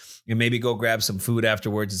for, and maybe go grab some food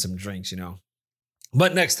afterwards and some drinks,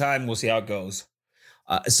 But next time, we'll see how it goes.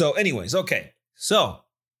 So anyways, okay. So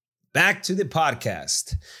back to the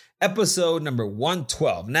podcast. Episode number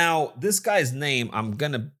 112. Now, this guy's name, I'm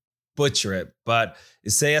going to butcher it, but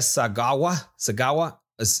Issei Sagawa.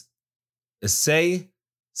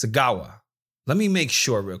 Let me make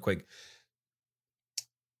sure real quick.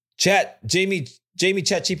 Jamie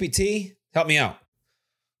Chat GPT, help me out.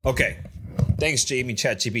 Okay. Thanks, Jamie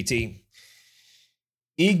Chat GPT.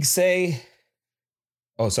 Issei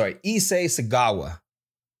Sagawa.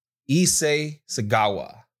 Issei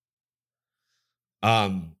Sagawa.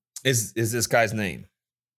 Is this guy's name.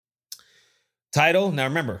 Title, now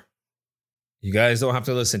remember, you guys don't have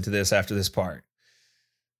to listen to this after this part.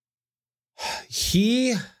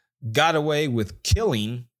 He got away with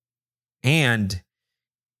killing and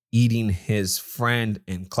eating his friend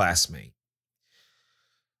and classmate.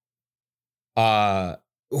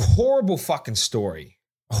 Horrible fucking story.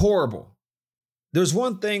 Horrible. There's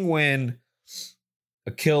one thing when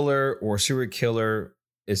a killer or serial killer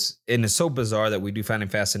is, and it's so bizarre that we do find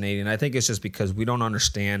it fascinating. I think it's just because we don't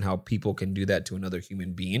understand how people can do that to another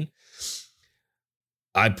human being.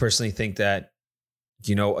 I personally think that,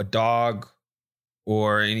 a dog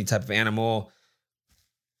or any type of animal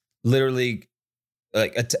literally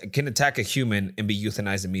can attack a human and be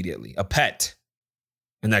euthanized immediately. A pet.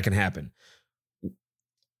 And that can happen.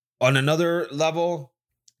 On another level,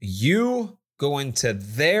 you go into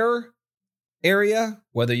their area,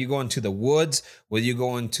 whether you go into the woods, whether you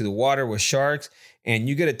go into the water with sharks, and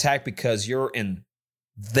you get attacked because you're in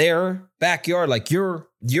their backyard, like you're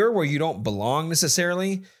where you don't belong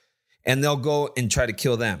necessarily, and they'll go and try to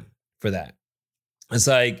kill them for that. It's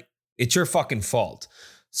like, it's your fucking fault.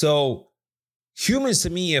 So humans,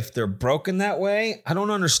 to me, if they're broken that way, I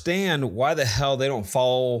don't understand why the hell they don't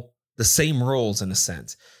follow the same rules in a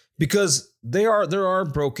sense. Because there are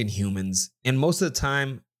broken humans, and most of the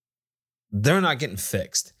time, they're not getting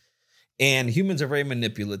fixed. And humans are very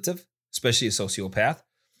manipulative, especially a sociopath.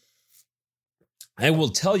 I will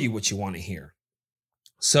tell you what you want to hear.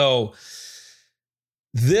 So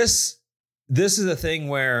this is a thing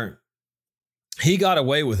where he got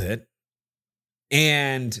away with it.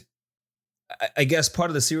 And I guess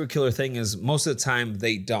part of the serial killer thing is most of the time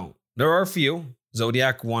they don't. There are a few,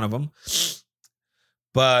 Zodiac, one of them.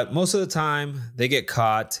 But most of the time they get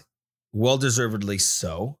caught, well-deservedly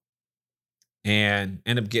so, and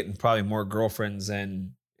end up getting probably more girlfriends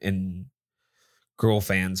and girl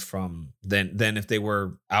fans than if they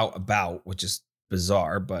were out about, which is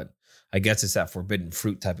bizarre, but I guess it's that forbidden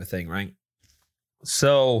fruit type of thing, right?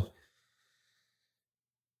 So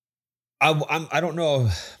I don't know.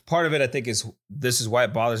 Part of it, I think, is this is why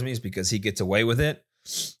it bothers me, is because he gets away with it.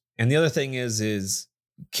 And the other thing is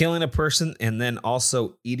killing a person and then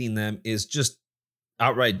also eating them is just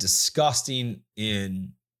outright disgusting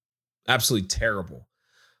and absolutely terrible.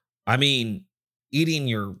 I mean,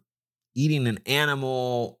 eating an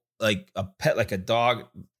animal, like a pet, like a dog,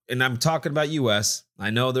 and I'm talking about US.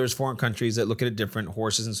 I know there's foreign countries that look at it different,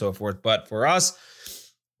 horses and so forth. But for us,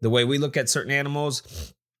 the way we look at certain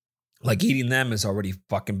animals, like eating them is already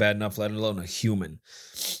fucking bad enough, let alone a human.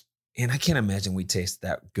 And I can't imagine we taste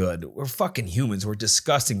that good. We're fucking humans. We're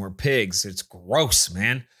disgusting. We're pigs. It's gross,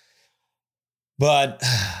 man. But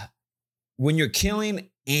when you're killing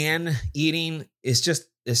and eating, that's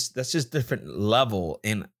just different level.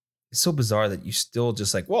 And it's so bizarre that you still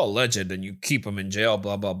just like, well, alleged, and you keep them in jail,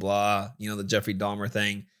 blah, blah, blah. The Jeffrey Dahmer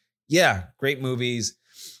thing. Yeah, great movies.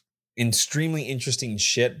 Extremely interesting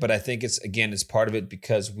shit. But I think it's part of it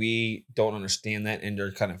because we don't understand that and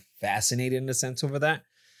they're kind of fascinated in a sense over that.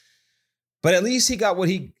 But at least he got what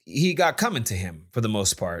he got coming to him for the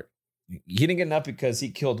most part. He didn't get enough because he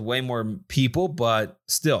killed way more people, but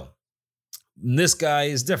still, this guy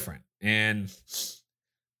is different. And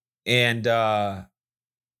there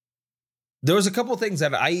was a couple of things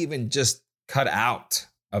that I even just cut out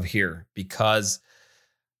of here because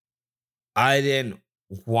I didn't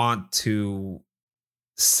want to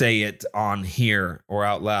say it on here or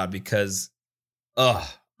out loud because it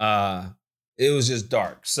was just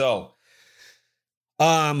dark. So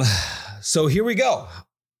here we go.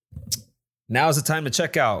 Now is the time to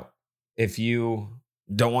check out if you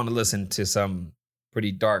don't want to listen to some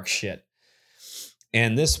pretty dark shit.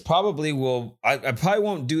 And this probably will, I probably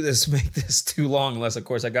won't make this too long unless, of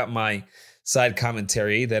course, I got my side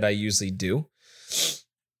commentary that I usually do.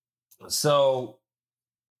 So,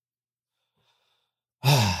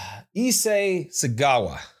 Issei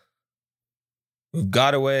Sagawa. who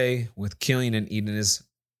got away with killing and eating his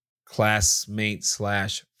classmate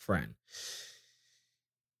 / friend.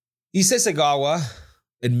 Issei Sagawa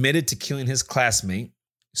admitted to killing his classmate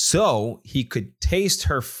so he could taste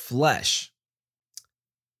her flesh,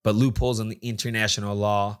 but loopholes in the international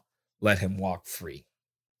law let him walk free.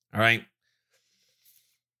 All right.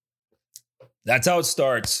 That's how it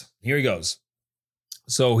starts. Here he goes.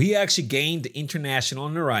 So he actually gained international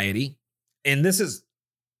notoriety, and this is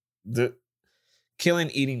the killing,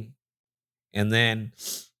 eating, and then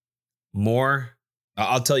more.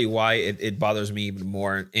 I'll tell you why it bothers me even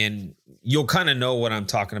more, and you'll kind of know what I'm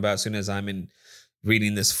talking about as soon as I'm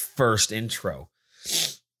reading this first intro.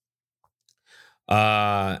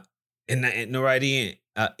 In notoriety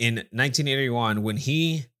in 1981, when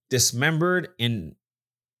he dismembered and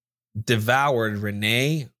devoured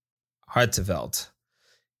Renee Hartevelt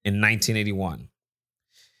in 1981.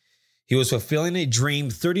 He was fulfilling a dream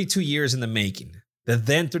 32 years in the making. The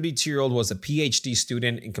then 32-year-old was a PhD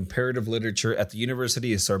student in comparative literature at the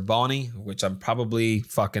University of Sorbonne, which I'm probably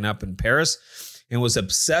fucking up in Paris, and was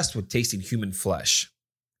obsessed with tasting human flesh.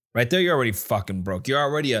 Right there, you're already fucking broke. You're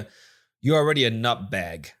already a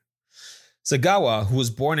nutbag. Sagawa, who was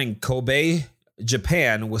born in Kobe,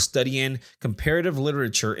 Japan, was studying comparative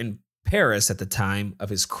literature in Paris at the time of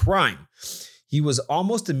his crime. He was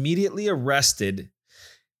almost immediately arrested.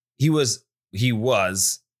 He was,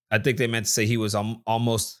 I think they meant to say he was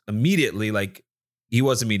almost immediately, like he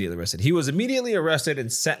was immediately arrested. He was immediately arrested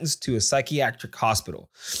and sentenced to a psychiatric hospital.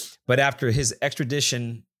 But after his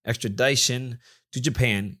extradition to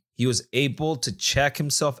Japan, he was able to check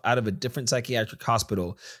himself out of a different psychiatric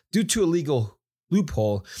hospital due to a legal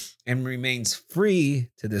loophole and remains free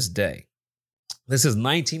to this day. This is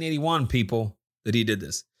 1981, people, that he did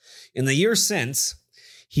this. In the years since,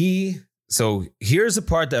 so here's the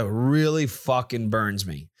part that really fucking burns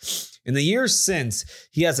me. In the years since,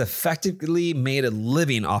 he has effectively made a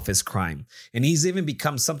living off his crime, and he's even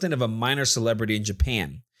become something of a minor celebrity in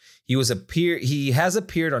Japan. He has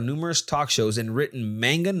appeared on numerous talk shows and written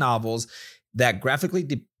manga novels that graphically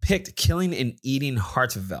depict killing and eating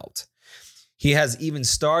Hartevelt. He has even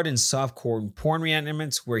starred in softcore porn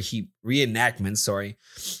reenactments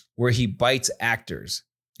where he bites actors.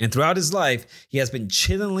 And throughout his life, he has been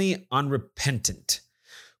chillingly unrepentant.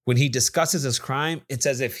 When he discusses his crime, it's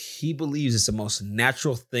as if he believes it's the most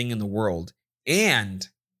natural thing in the world, and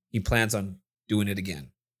he plans on doing it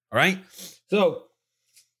again. All right? So,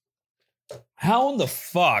 how in the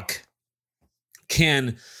fuck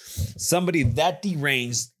can somebody that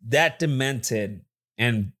deranged, that demented,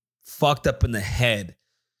 and fucked up in the head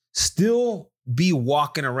still be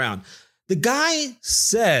walking around? The guy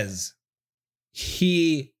says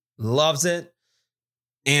he loves it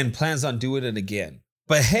and plans on doing it again.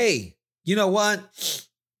 But hey, you know what?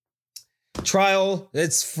 Trial,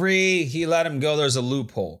 it's free. He let him go. There's a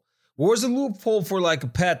loophole. Where's the loophole for like a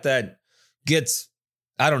pet that gets,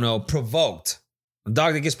 I don't know, provoked? A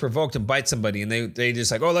dog that gets provoked and bites somebody and they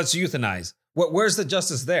just like, oh, let's euthanize. Where's the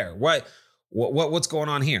justice there? What's going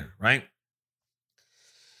on here, right?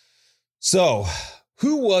 So,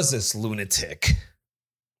 who was this lunatic?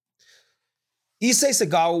 Issei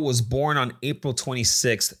Sagawa was born on April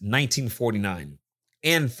 26, 1949.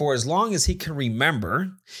 And for as long as he can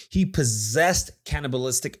remember, he possessed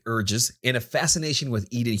cannibalistic urges and a fascination with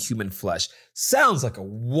eating human flesh. Sounds like a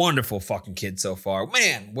wonderful fucking kid so far.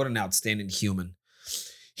 Man, what an outstanding human.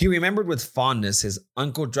 He remembered with fondness his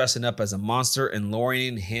uncle dressing up as a monster and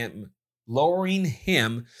lowering him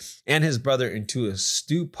and his brother into a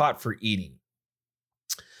stew pot for eating.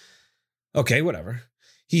 Okay, whatever.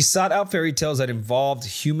 He sought out fairy tales that involved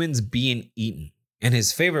humans being eaten. And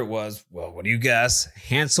his favorite was, well, what do you guess?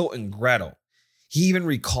 Hansel and Gretel. He even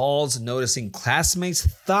recalls noticing classmates'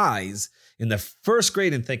 thighs in the first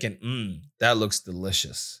grade and thinking, that looks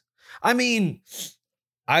delicious. I mean,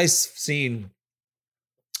 I've seen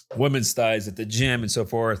women's thighs at the gym and so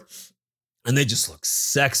forth, and they just look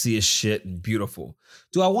sexy as shit and beautiful.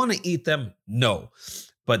 Do I want to eat them? No.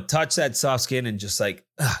 But touch that soft skin and just like,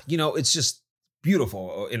 it's just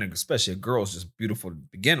beautiful. And especially a girl's just beautiful to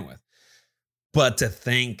begin with. But to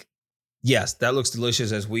think, yes, that looks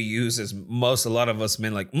delicious, as we use as a lot of us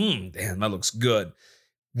men like, damn, that looks good.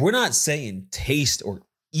 We're not saying taste or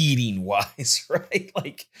eating wise, right?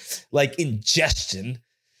 Like ingestion.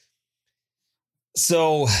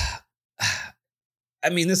 So,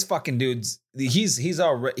 I mean, this fucking dude's,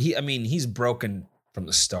 he's broken from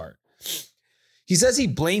the start. He says he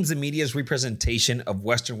blames the media's representation of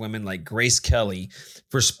Western women like Grace Kelly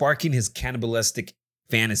for sparking his cannibalistic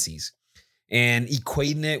fantasies and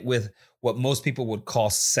equating it with what most people would call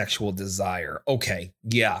sexual desire. Okay,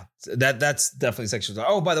 yeah, that's definitely sexual desire.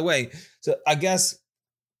 Oh, by the way, so I guess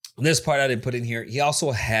this part I didn't put in here. He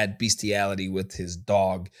also had bestiality with his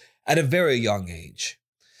dog at a very young age.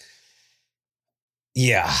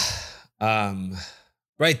 Yeah,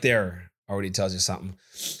 right there already tells you something.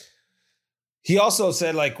 He also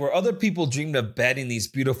said, like, where other people dreamed of bedding these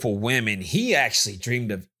beautiful women, he actually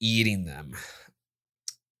dreamed of eating them.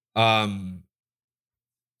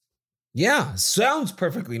 Yeah, sounds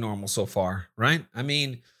perfectly normal so far, right? I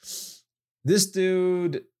mean, this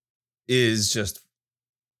dude is just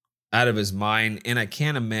out of his mind, and I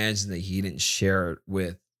can't imagine that he didn't share it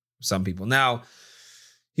with some people. Now,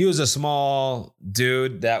 he was a small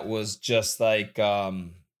dude that was just like a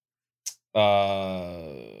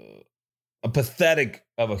pathetic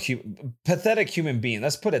human being.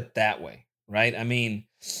 Let's put it that way, right? I mean,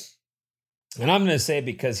 and I'm going to say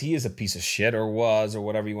because he is a piece of shit or was or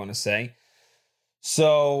whatever you want to say.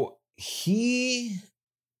 So I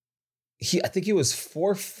think he was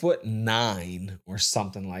 4'9" or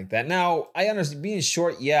something like that. Now I understand being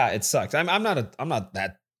short. Yeah, it sucks. I'm not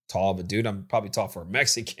that tall of a dude. I'm probably tall for a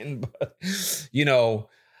Mexican, but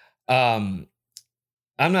I'm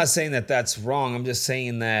not saying that that's wrong. I'm just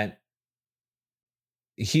saying that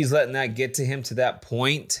he's letting that get to him to that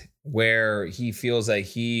point where he feels like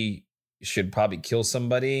he should probably kill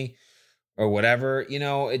somebody or whatever.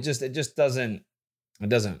 It just doesn't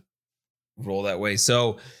roll that way.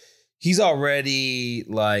 So he's already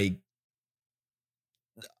like,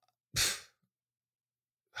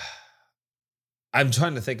 I'm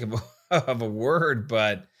trying to think of a word,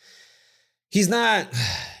 but he's not.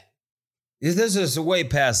 This is way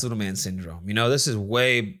past little man syndrome. This is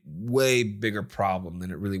way, way bigger problem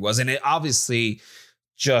than it really was. And it obviously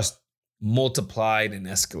just multiplied and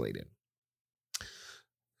escalated.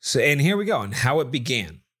 So, and here we go, and how it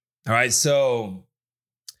began. All right, so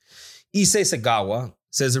Issei Sagawa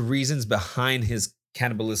says the reasons behind his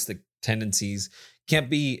cannibalistic tendencies can't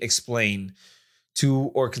be explained to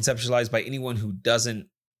or conceptualized by anyone who doesn't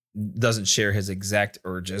share his exact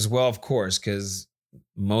urges. Well, of course, because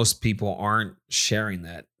most people aren't sharing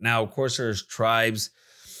that. Now, of course, there's tribes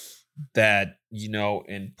that,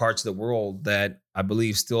 in parts of the world that I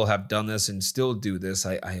believe still have done this and still do this.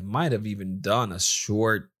 I might have even done a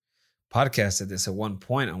short podcast at this at one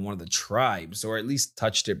point on one of the tribes, or at least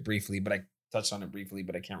touched on it briefly, but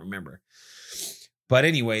I can't remember. But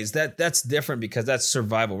anyways, that's different because that's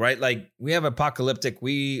survival, right? Like we have apocalypse,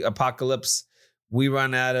 we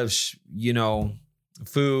run out of,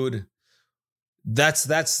 food.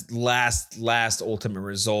 That's last ultimate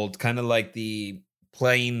result. Kind of like the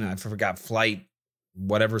plane, I forgot, flight,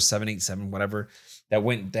 whatever, 787, whatever, that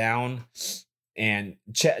went down. And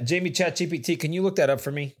Jamie ChatGPT, can you look that up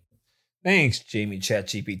for me? Thanks, Jamie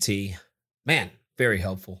ChatGPT. Man, very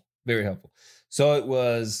helpful. Very helpful. So it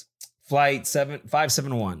was flight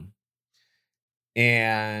 571.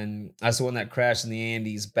 And that's the one that crashed in the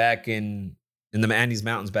Andes back in the Andes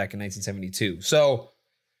Mountains back in 1972. So,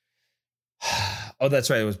 oh, that's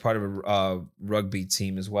right. It was part of a rugby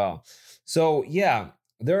team as well. So yeah,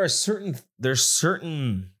 there's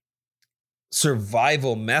certain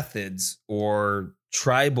survival methods or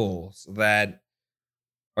tribals that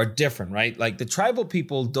are different, right? Like the tribal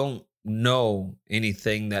people don't know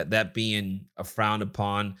anything that being a frowned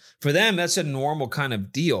upon. For them, that's a normal kind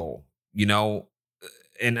of deal,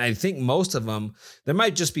 And I think most of them, there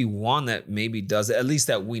might just be one that maybe does it, at least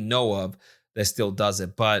that we know of, that still does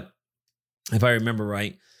it. But if I remember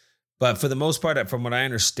right, but for the most part, from what I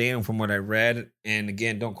understand, from what I read, and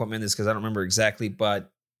again, don't quote me on this because I don't remember exactly,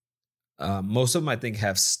 but most of them I think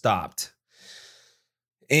have stopped.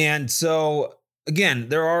 And so again,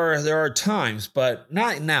 there are times, but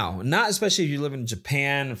not now, not especially if you live in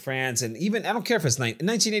Japan, France, and even, I don't care if it's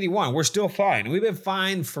 1981, we're still fine. We've been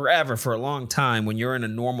fine forever, for a long time, when you're in a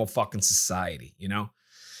normal fucking society,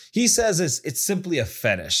 He says it's simply a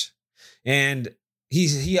fetish. And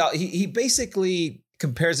he basically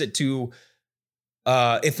compares it to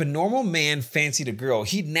if a normal man fancied a girl,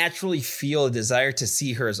 he'd naturally feel a desire to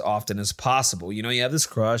see her as often as possible. You have this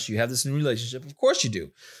crush, you have this new relationship. Of course you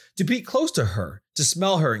do. To be close to her, to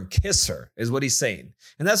smell her and kiss her is what he's saying.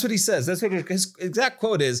 And that's what he says. That's what his exact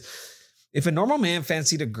quote is. If a normal man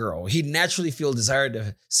fancied a girl, he'd naturally feel a desire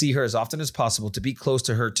to see her as often as possible, to be close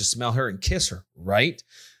to her, to smell her and kiss her, right?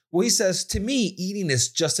 Well, he says, to me, eating is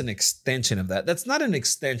just an extension of that. That's not an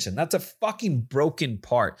extension. That's a fucking broken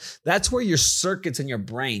part. That's where your circuits in your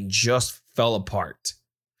brain just fell apart.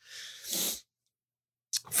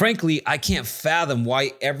 Frankly, I can't fathom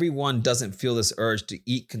why everyone doesn't feel this urge to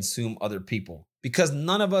eat, consume other people. Because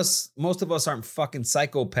most of us aren't fucking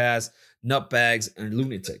psychopaths, nutbags, and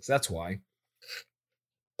lunatics. That's why.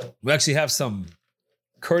 We actually have some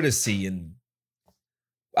courtesy and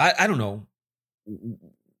I don't know,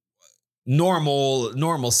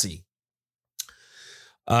 normalcy.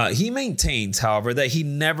 He maintains, however, that he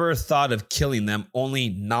never thought of killing them, only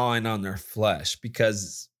gnawing on their flesh,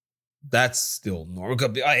 because that's still normal.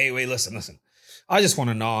 Hey, wait, listen. I just want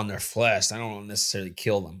to gnaw on their flesh. I don't want to necessarily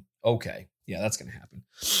kill them. Okay. Yeah, that's going to happen.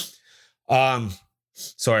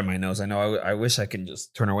 Sorry, my nose. I know I wish I could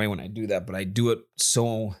just turn away when I do that, but I do it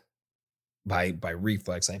so by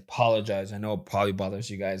reflex. I apologize. I know it probably bothers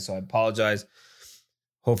you guys, so I apologize.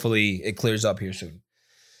 Hopefully it clears up here soon.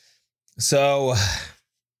 So,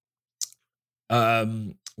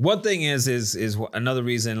 one thing is another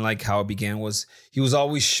reason, like how it began, was he was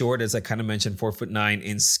always short, as I kind of mentioned, 4'9",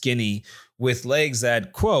 and skinny, with legs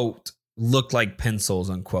that, quote, looked like pencils,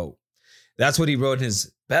 unquote. That's what he wrote in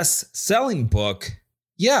his best-selling book.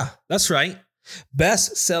 Yeah, that's right.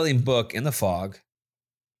 Best-selling book in the fog.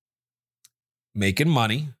 Making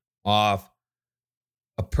money off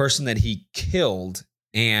a person that he killed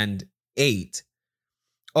and ate.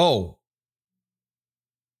 Oh,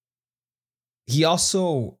 he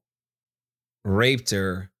also raped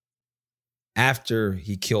her after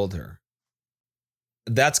he killed her.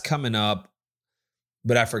 That's coming up,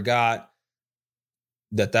 but I forgot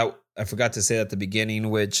I forgot to say that at the beginning,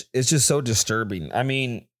 which is just so disturbing. I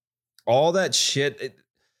mean, all that shit,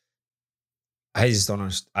 I just don't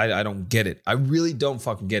understand. I don't get it. I really don't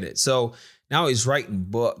fucking get it. So now he's writing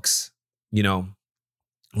books,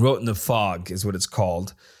 Wrote in the Fog is what it's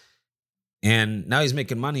called. And now he's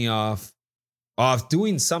making money off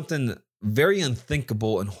doing something very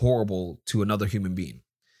unthinkable and horrible to another human being.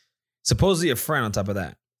 Supposedly a friend on top of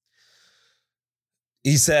that.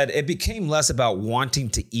 He said, it became less about wanting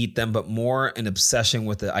to eat them, but more an obsession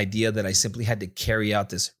with the idea that I simply had to carry out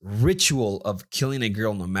this ritual of killing a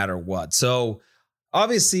girl no matter what. So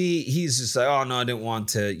obviously he's just like, oh no, I didn't want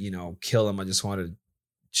to, kill them. I just wanted to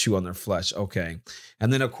chew on their flesh. Okay.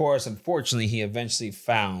 And then of course, unfortunately, he eventually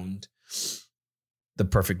found the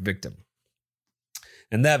perfect victim.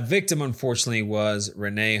 And that victim, unfortunately, was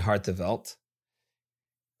Renee Hartevelt.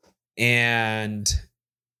 And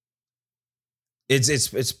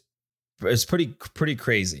it's pretty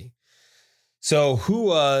crazy. So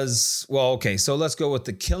so let's go with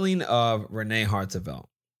the killing of Renee Hartevelt.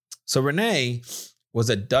 So Renee was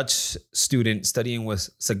a Dutch student studying with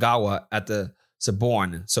Sagawa at the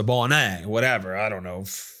Sorbonne, whatever, I don't know,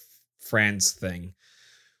 France thing.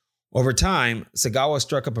 Over time, Sagawa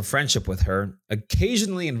struck up a friendship with her,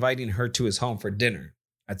 occasionally inviting her to his home for dinner.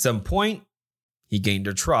 At some point, he gained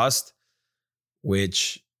her trust,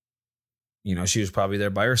 which, she was probably there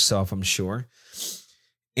by herself, I'm sure.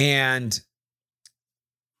 And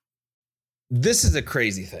this is a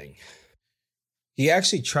crazy thing. He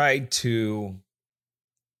actually tried to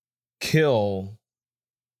kill,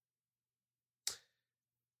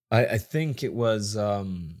 I think it was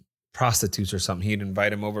prostitutes or something. He'd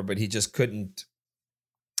invite him over, but he just couldn't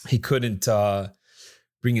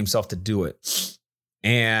bring himself to do it.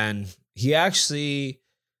 And he actually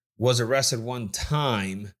was arrested one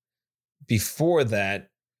time before that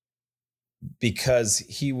because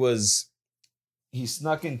he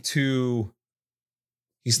snuck into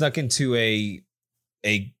a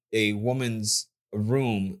woman's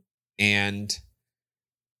room and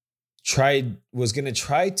was going to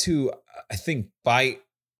try to, I think, bite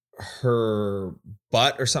her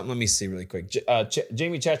butt or something. Let me see really quick.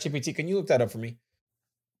 Jamie ChatGPT, can you look that up for me?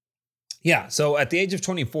 Yeah. So at the age of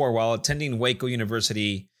 24, while attending Waco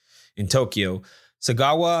University in Tokyo,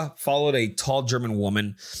 Sagawa followed a tall German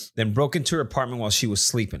woman, then broke into her apartment while she was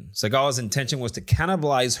sleeping. Sagawa's intention was to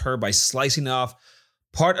cannibalize her by slicing off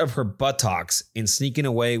part of her buttocks and sneaking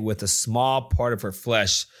away with a small part of her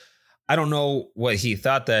flesh. I don't know what he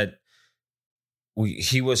thought, that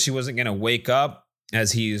she wasn't going to wake up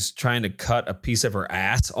as he's trying to cut a piece of her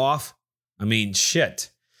ass off. I mean,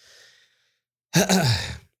 shit.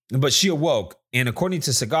 But she awoke, and according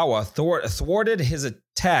to Sagawa, thwarted his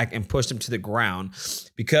attack and pushed him to the ground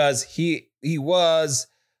because he was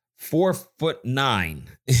 4'9".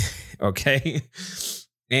 Okay.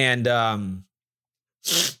 And, oh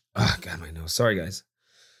God, my nose. Sorry, guys.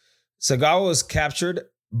 Sagawa was captured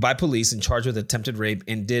by police and charged with attempted rape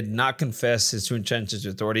and did not confess his true intentions to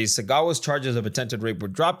authorities. Sagawa's charges of attempted rape were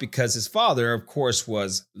dropped because his father, of course,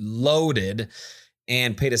 was loaded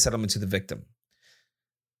and paid a settlement to the victim.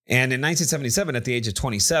 And in 1977, at the age of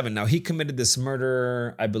 27, now he committed this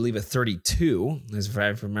murder, I believe, at 32, as if I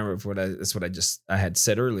remember that's what I had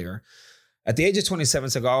said earlier. At the age of 27,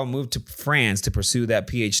 Sagawa moved to France to pursue that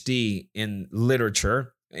PhD in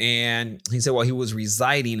literature. And he said while he was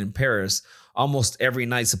residing in Paris, almost every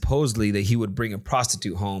night, supposedly, that he would bring a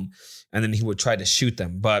prostitute home and then he would try to shoot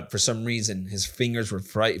them. But for some reason, his fingers would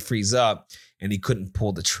freeze up and he couldn't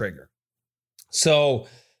pull the trigger. So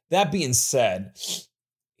that being said,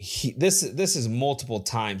 this is multiple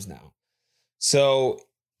times now. So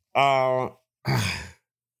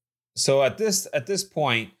so at this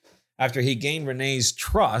point, after he gained Renee's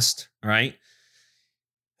trust, right?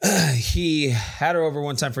 He had her over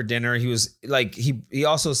one time for dinner. He was like, he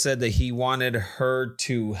also said that he wanted her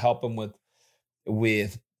to help him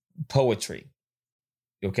with poetry.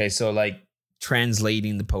 Okay, so like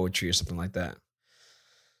translating the poetry or something like that.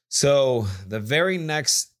 So the very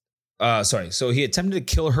next, so he attempted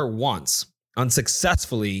to kill her once,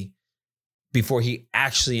 unsuccessfully, before he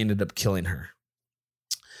actually ended up killing her.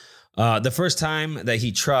 The first time that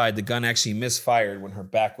he tried, the gun actually misfired when her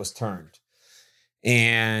back was turned.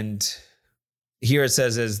 And here it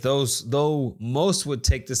says, though most would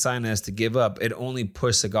take the sign as to give up, it only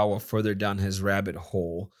pushed Sagawa further down his rabbit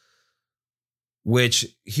hole, which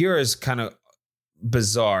here is kind of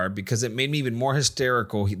bizarre because it made me even more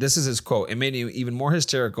hysterical. This is his quote. It made me even more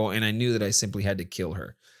hysterical, and I knew that I simply had to kill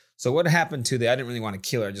her. So what happened to I didn't really want to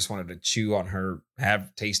kill her. I just wanted to chew on her,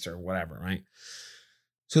 taste her, whatever, right?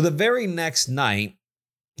 So the very next night,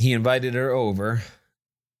 he invited her over,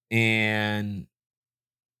 and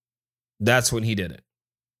that's when he did it.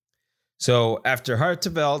 So after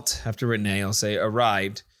Hartevelt, after Renee, I'll say,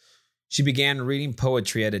 arrived, she began reading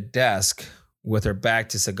poetry at a desk with her back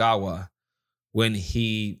to Sagawa when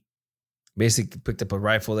he basically picked up a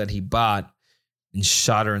rifle that he bought and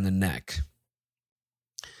shot her in the neck.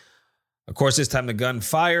 Of course, this time the gun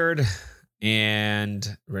fired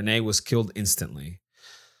and Renee was killed instantly.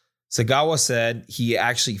 Sagawa said he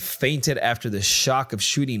actually fainted after the shock of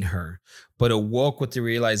shooting her, but awoke with the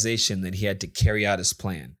realization that he had to carry out his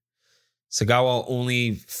plan. Sagawa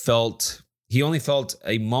only felt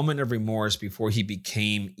a moment of remorse before he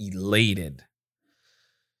became elated.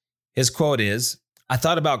 His quote is, "I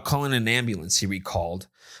thought about calling an ambulance," he recalled,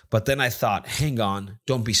 "but then I thought, hang on,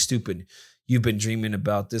 don't be stupid. You've been dreaming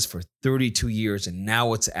about this for 32 years and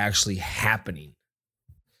now it's actually happening."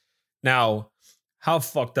 Now, how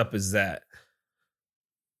fucked up is that?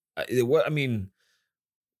 What a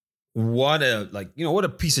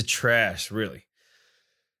piece of trash, really.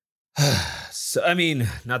 So,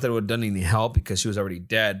 not that it would have done any help because she was already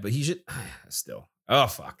dead, but he should still. Oh,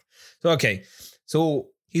 fuck. So, okay. So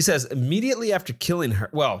he says immediately after killing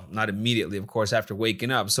her, well, not immediately, of course, after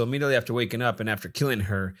waking up. So immediately after waking up and after killing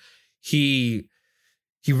her, he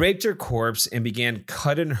raped her corpse and began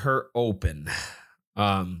cutting her open.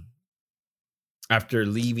 After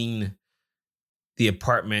leaving the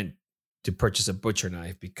apartment to purchase a butcher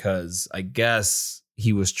knife because I guess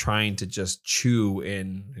he was trying to just chew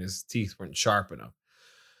and his teeth weren't sharp enough.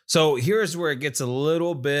 So here's where it gets a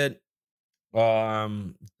little bit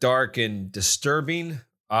dark and disturbing.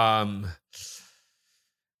 I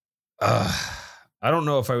don't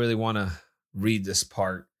know if I really want to read this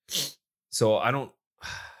part. So I don't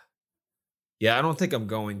think I'm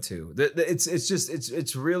going to.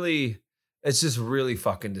 It's just really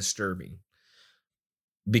fucking disturbing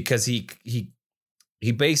because he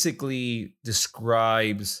basically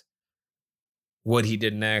describes what he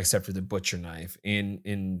did next after the butcher knife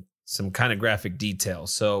in some kind of graphic detail.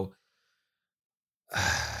 So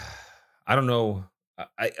I don't know.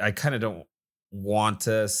 I kind of don't want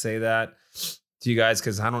to say that to you guys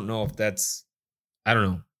because I don't know if that's, I don't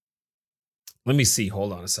know. Let me see.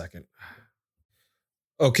 Hold on a second.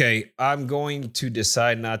 Okay, I'm going to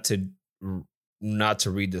decide not to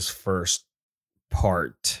read this first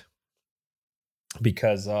part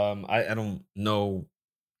because I don't know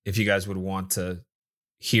if you guys would want to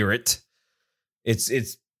hear it.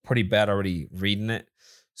 It's pretty bad already reading it.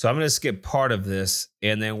 So I'm going to skip part of this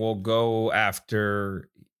and then we'll go after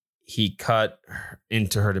he cut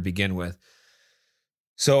into her to begin with.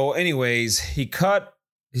 So anyways, he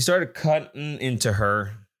started cutting into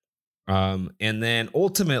her. And then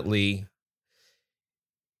ultimately,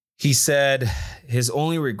 he said his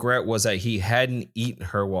only regret was that he hadn't eaten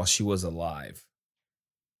her while she was alive.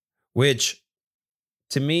 Which,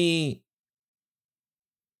 to me,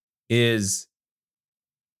 is...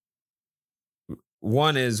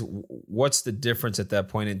 One is, what's the difference at that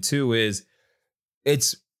point? And two is,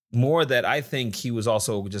 it's more that I think he was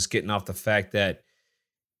also just getting off the fact that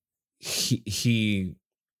he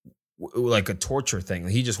like a torture thing.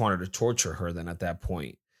 He just wanted to torture her then at that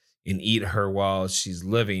point. and eat her while she's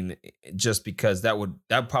living, just because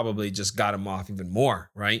that probably just got him off even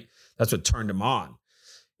more, right? That's what turned him on.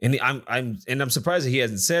 And I'm surprised that he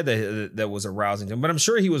hasn't said that was arousing to him, but I'm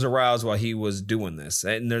sure he was aroused while he was doing this.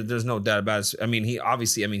 And there's no doubt about it. I mean, he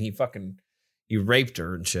raped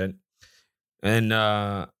her and shit.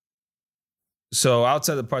 And so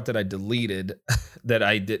outside the part that I deleted, that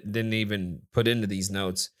I didn't even put into these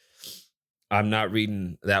notes, I'm not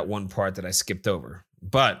reading that one part that I skipped over.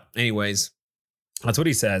 But anyways, that's what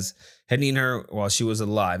he says. Had eaten her while she was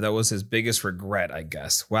alive. That was his biggest regret, I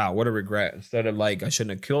guess. Wow, what a regret. Instead of like, I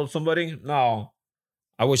shouldn't have killed somebody. No,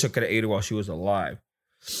 I wish I could have ate her while she was alive.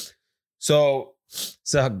 So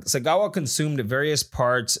Sagawa consumed various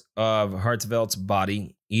parts of Hartveldt's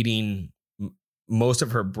body, eating most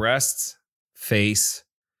of her breasts, face,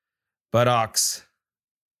 buttocks,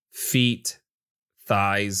 feet,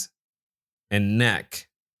 thighs, and neck.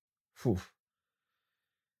 Whew.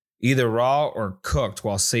 Either raw or cooked,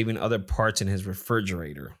 while saving other parts in his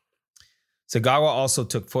refrigerator. Sagawa also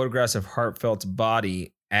took photographs of Hartveldt's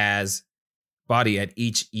body at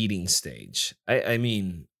each eating stage. I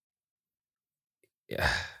mean, yeah.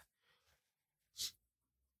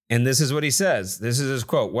 And this is what he says. This is his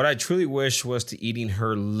quote. "What I truly wish was to eating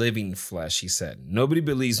her living flesh," he said. "Nobody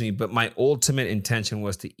believes me, but my ultimate intention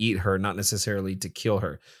was to eat her, not necessarily to kill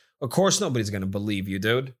her." Of course, nobody's going to believe you,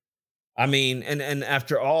 dude. I mean, and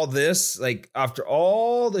after all this, like after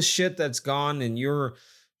all the shit that's gone, and you're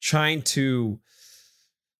trying to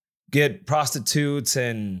get prostitutes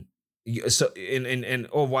and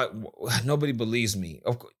what? Nobody believes me.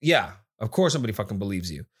 Of course nobody fucking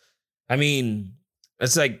believes you. I mean,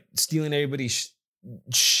 it's like stealing everybody's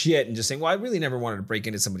shit and just saying, "Well, I really never wanted to break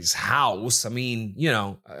into somebody's house." I mean,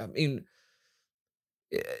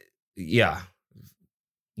 yeah.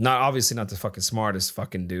 Obviously not the fucking smartest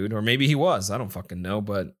fucking dude, or maybe he was. I don't fucking know,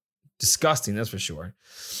 but disgusting, that's for sure.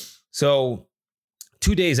 So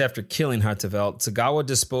 2 days after killing Hartvedt, Sagawa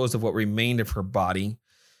disposed of what remained of her body.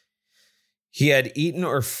 He had eaten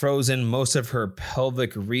or frozen most of her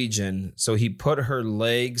pelvic region, so he put her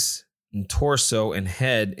legs and torso and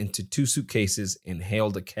head into 2 suitcases and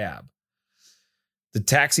hailed a cab. The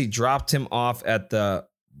taxi dropped him off at the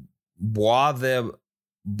Bois de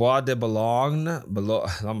Boulogne,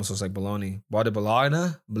 almost looks like Bologna. Bois de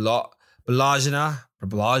Boulogne, Bois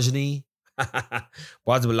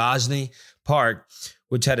de Boulogne Park,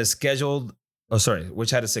 which had a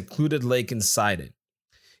secluded lake inside it.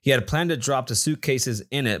 He had planned to drop the suitcases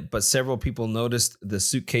in it, but several people noticed the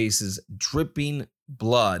suitcases dripping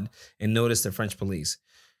blood and noticed the French police.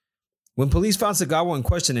 When police found Sagawa and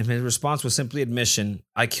questioned him, his response was simply admission.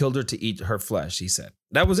 "I killed her to eat her flesh," he said.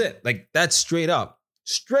 That was it. Like, that's straight up.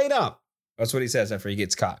 Straight up. That's what he says after he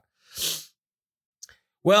gets caught.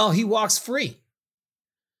 Well, he walks free.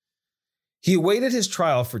 He awaited his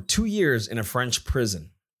trial for 2 years in a French prison.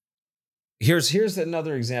 Here's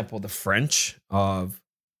another example of the French of,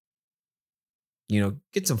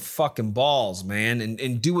 get some fucking balls, man,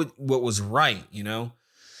 and do what was right,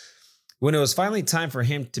 When it was finally time for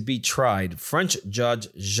him to be tried, French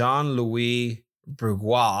judge Jean-Louis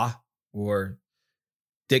Bourgois, or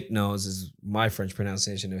Dick Nose is my French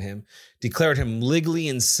pronunciation of him, declared him legally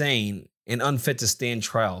insane and unfit to stand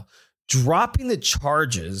trial, dropping the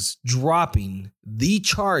charges,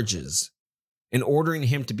 and ordering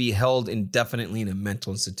him to be held indefinitely in a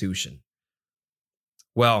mental institution.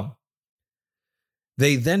 Well,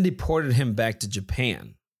 they then deported him back to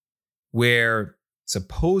Japan, where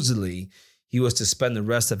supposedly he was to spend the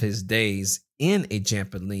rest of his days in a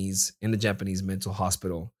Japanese mental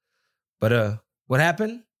hospital. But what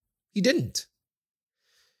happened? He didn't.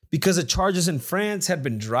 Because the charges in France had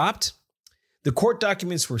been dropped, the court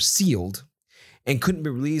documents were sealed and couldn't be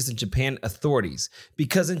released to Japan authorities.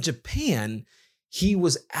 Because in Japan, he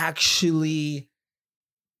was actually,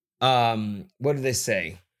 what did they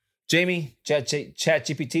say? Jamie,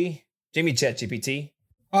 ChatGPT? Jamie ChatGPT.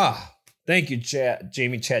 Thank you,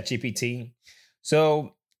 Jamie ChatGPT.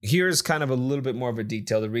 So here's kind of a little bit more of a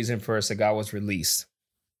detail, the reason for Sagawa's release.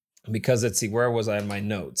 Because let's see, where was I in my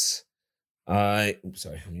notes? Sorry,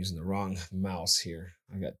 I'm using the wrong mouse here.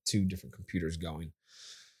 I got 2 different computers going.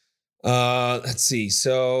 Let's see.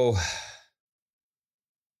 So,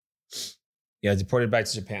 yeah, deported back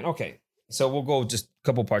to Japan. Okay, so we'll go. Just a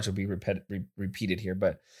couple parts will be repeated here,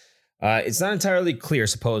 but it's not entirely clear.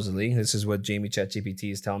 Supposedly, this is what Jamie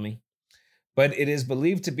ChatGPT is telling me, but it is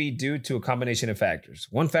believed to be due to a combination of factors.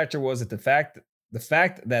 One factor was that the fact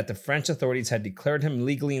that the French authorities had declared him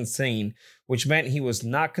legally insane, which meant he was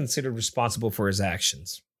not considered responsible for his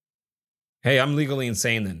actions. Hey, I'm legally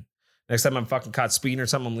insane then. Next time I'm fucking caught speeding or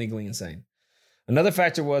something, I'm legally insane. Another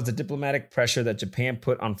factor was the diplomatic pressure that Japan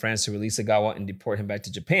put on France to release Sagawa and deport him back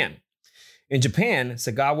to Japan. In Japan,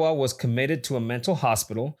 Sagawa was committed to a mental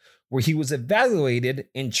hospital where he was evaluated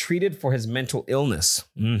and treated for his mental illness.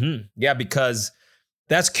 Yeah, because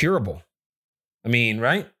that's curable. I mean,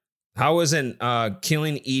 right? How isn't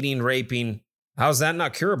killing, eating, raping, how's that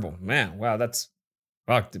not curable? Man, wow, that's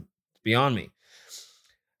beyond me.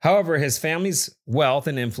 However, his family's wealth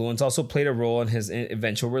and influence also played a role in his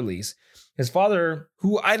eventual release. His father,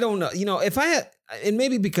 who I don't know, if I had, and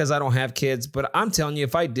maybe because I don't have kids, but I'm telling you,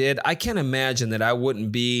 if I did, I can't imagine that I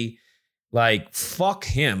wouldn't be like, fuck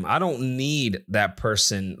him. I don't need that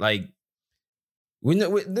person. Like, when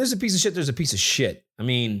there's a piece of shit, there's a piece of shit. I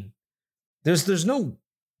mean, there's no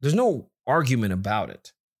argument about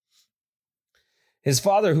it. His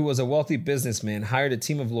father, who was a wealthy businessman, hired a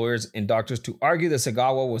team of lawyers and doctors to argue that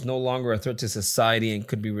Sagawa was no longer a threat to society and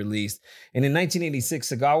could be released. And in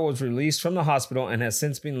 1986, Sagawa was released from the hospital and has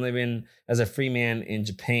since been living as a free man in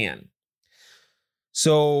Japan.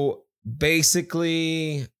 So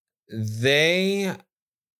basically, they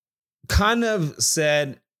kind of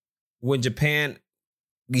said when Japan,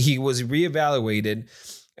 he was reevaluated,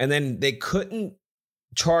 and then they couldn't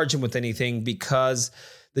charge him with anything because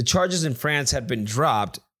the charges in France had been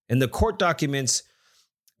dropped and the court documents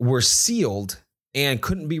were sealed and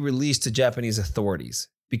couldn't be released to Japanese authorities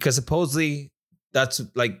because supposedly that's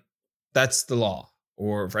the law,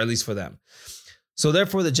 or at least for them. So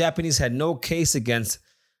therefore, the Japanese had no case against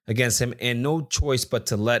him and no choice but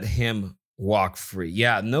to let him walk free.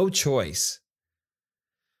 Yeah, no choice.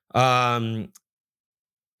 So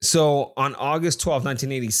on August 12,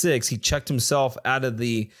 1986, he checked himself out of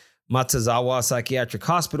the Matsuzawa Psychiatric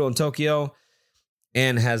Hospital in Tokyo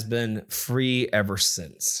and has been free ever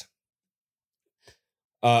since.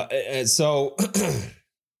 So,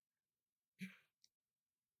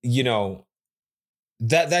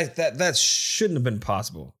 that shouldn't have been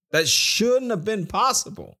possible. That shouldn't have been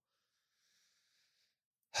possible.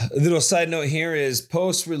 A little side note here is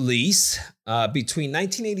post-release, between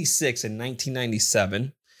 1986 and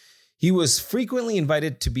 1997, he was frequently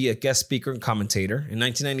invited to be a guest speaker and commentator. In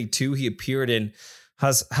 1992, he appeared in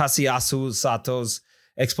Hisayasu Sato's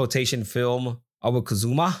exploitation film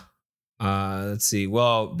Awakuzuma. Let's see.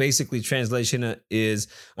 Well, basically, translation is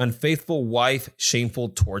unfaithful wife, shameful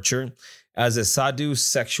torture as a sadhu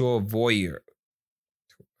sexual voyeur.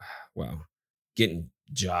 Wow. Getting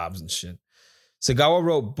jobs and shit. Sagawa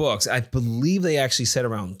wrote books. I believe they actually said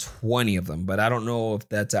around 20 of them, but I don't know if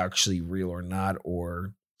that's actually real or not,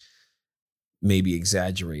 or maybe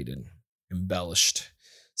exaggerated, embellished.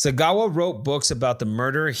 Sagawa wrote books about the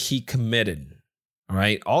murder he committed. All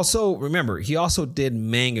right. Also, remember, he also did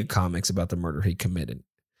manga comics about the murder he committed,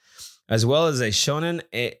 as well as a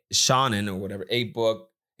shonen or whatever, a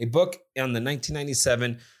book on the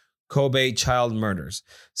 1997 Kobe child murders.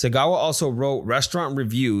 Sagawa also wrote restaurant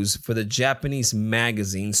reviews for the Japanese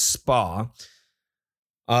magazine Spa.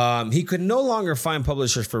 He could no longer find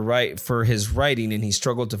publishers for his writing, and he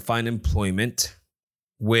struggled to find employment,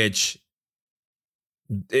 which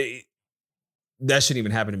that shouldn't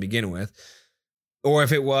even happen to begin with. Or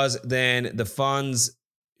if it was, then the funds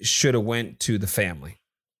should have went to the family,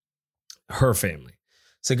 her family.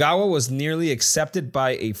 Sagawa was nearly accepted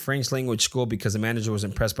by a French language school because the manager was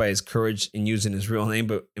impressed by his courage in using his real name,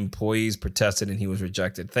 but employees protested and he was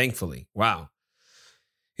rejected. Thankfully. Wow.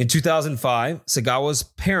 In 2005, Sagawa's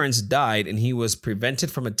parents died and he was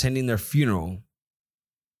prevented from attending their funeral,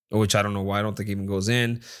 which I don't know why, I don't think even goes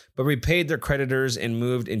in, but repaid their creditors and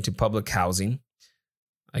moved into public housing.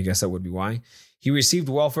 I guess that would be why. He received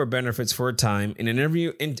welfare benefits for a time. In an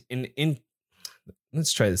interview,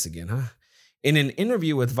 let's try this again, huh? In an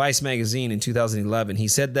interview with Vice magazine in 2011, he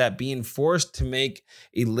said that being forced to make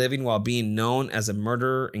a living while being known as a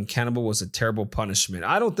murderer and cannibal was a terrible punishment.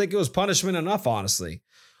 I don't think it was punishment enough, honestly.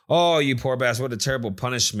 Oh, you poor bastard, what a terrible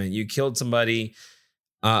punishment. You killed somebody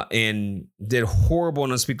and did horrible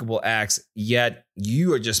and unspeakable acts, yet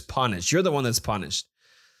you are just punished. You're the one that's punished.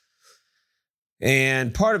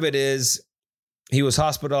 And part of it is he was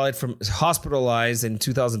hospitalized in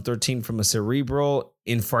 2013 from a cerebral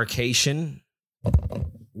infarction,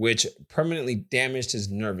 which permanently damaged his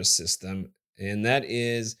nervous system. And that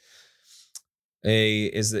is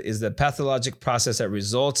the pathologic process that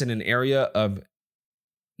results in an area of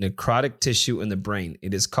necrotic tissue in the brain.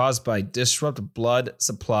 It is caused by disrupted blood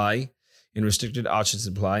supply and restricted oxygen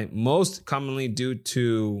supply, most commonly due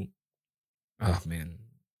to,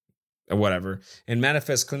 whatever, and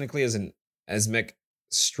manifests clinically as an asthmatic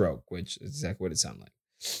stroke, which is exactly what it sounded like.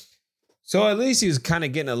 So at least he was kind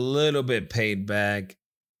of getting a little bit paid back,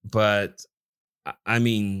 but I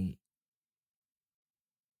mean,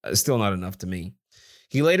 Still not enough to me.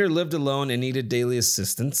 He later lived alone and needed daily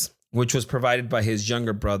assistance, which was provided by his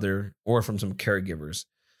younger brother or from some caregivers.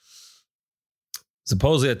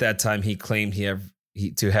 Supposedly at that time, he claimed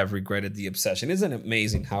to have regretted the obsession. Isn't it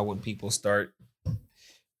amazing how when people start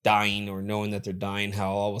dying or knowing that they're dying,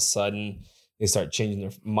 how all of a sudden they start changing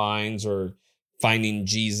their minds or finding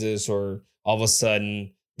Jesus, or all of a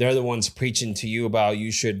sudden they're the ones preaching to you about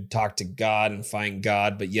you should talk to God and find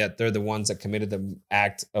God, but yet they're the ones that committed the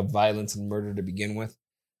act of violence and murder to begin with.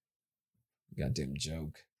 Goddamn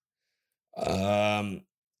joke.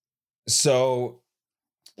 So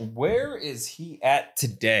where is he at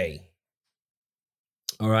today?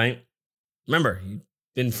 All right. Remember, he's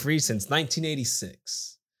been free since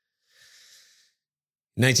 1986.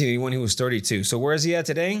 1981, he was 32. So where is he at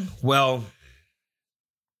today? Well,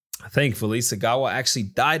 thankfully, Sagawa actually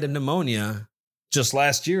died of pneumonia just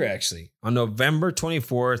last year, actually, on November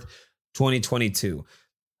 24th, 2022.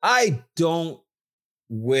 I don't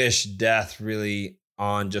wish death really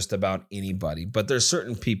on just about anybody, but there's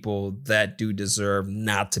certain people that do deserve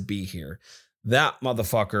not to be here. That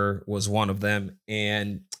motherfucker was one of them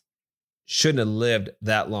and shouldn't have lived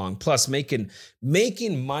that long. Plus, making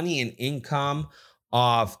money and income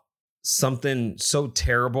off something so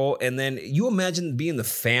terrible. And then you imagine being the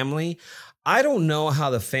family. I don't know how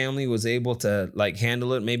the family was able to like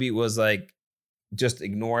handle it. Maybe it was like just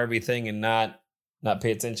ignore everything and not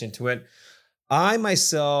pay attention to it. I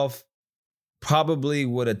myself probably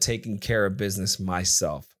would have taken care of business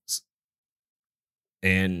myself.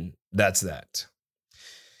 And that's that.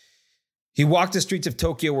 He walked the streets of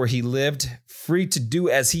Tokyo where he lived, free to do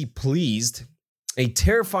as he pleased. A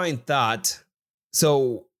terrifying thought.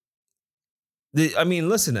 So,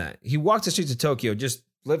 listen to that. He walked the streets of Tokyo, just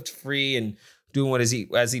lived free and doing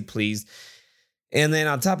as he pleased. And then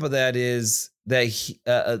on top of that is that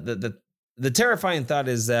the terrifying thought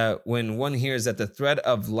is that when one hears that the threat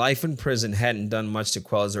of life in prison hadn't done much to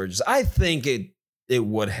quell his urges, I think it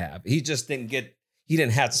would have. He just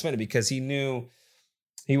didn't have to spend it because he knew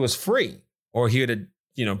he was free, or he would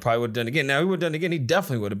have, probably would have done it again. Now, he would have done it again. He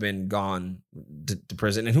definitely would have been gone to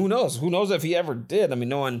prison. And who knows? Who knows if he ever did? I mean,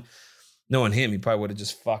 knowing him, he probably would have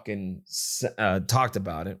just fucking talked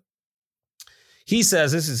about it. He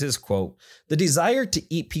says, this is his quote, "The desire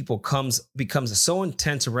to eat people becomes so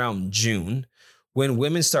intense around June when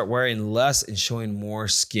women start wearing less and showing more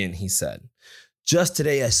skin," he said. "Just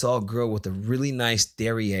today, I saw a girl with a really nice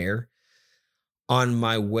derriere on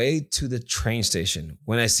my way to the train station.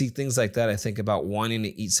 When I see things like that, I think about wanting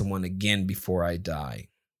to eat someone again before I die."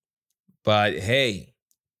 But hey,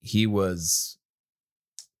 he was,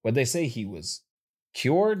 what'd they say? He was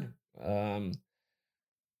cured.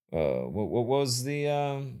 What was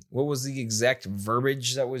the exact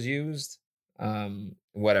verbiage that was used?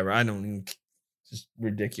 Whatever. I don't even, just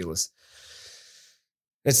ridiculous.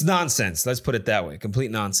 It's nonsense. Let's put it that way.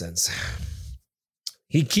 Complete nonsense.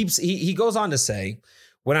 He goes on to say,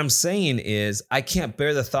 "What I'm saying is I can't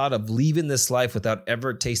bear the thought of leaving this life without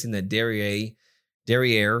ever tasting the derriere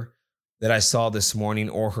that I saw this morning,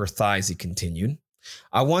 or her thighs," he continued.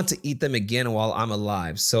 "I want to eat them again while I'm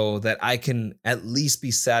alive so that I can at least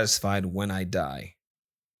be satisfied when I die."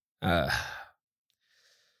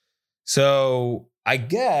 So I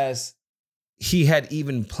guess he had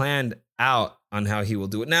even planned out on how he will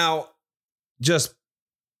do it. Now, just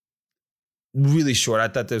really short, I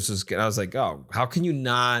thought this was good. I was like, oh, how can you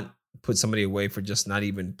not put somebody away for just not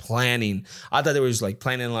even planning? I thought they were just like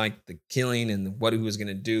planning like the killing and what he was going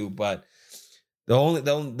to do. But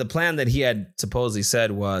the plan that he had supposedly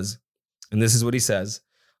said was, and this is what he says,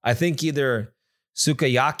 "I think either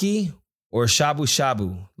sukiyaki or shabu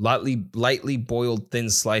shabu, lightly boiled thin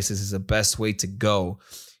slices, is the best way to go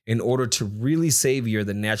in order to really savor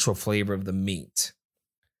the natural flavor of the meat."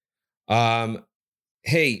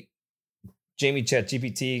 Hey, Jamie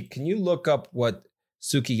ChatGPT, can you look up what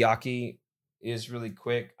sukiyaki is really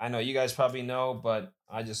quick? I know you guys probably know, but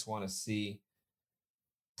I just want to see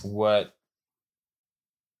what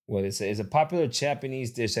it says. It's a popular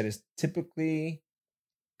Japanese dish that is typically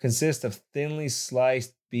consists of thinly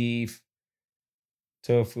sliced beef,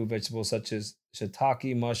 tofu, vegetables such as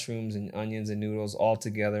shiitake, mushrooms, and onions and noodles all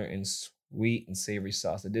together in sweet and savory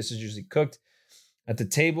sauce. The dish is usually cooked at the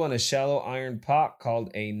table in a shallow iron pot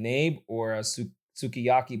called a nabe or a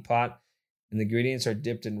sukiyaki pot, and the ingredients are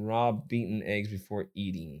dipped in raw beaten eggs before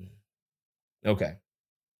eating. Okay.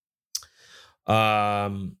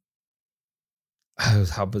 How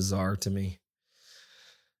bizarre to me.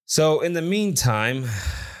 So in the meantime,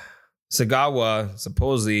 Sagawa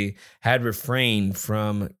supposedly had refrained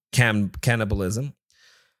from cannibalism.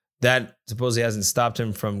 That supposedly hasn't stopped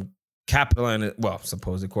him from capital on it. Well,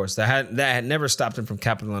 supposed, of course, that had never stopped him from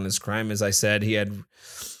capital on his crime. As I said, he had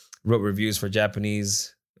wrote reviews for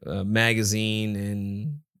Japanese magazine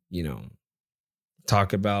and,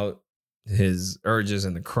 talk about his urges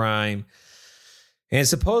and the crime. And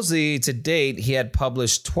supposedly to date, he had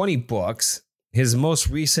published 20 books. His most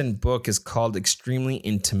recent book is called Extremely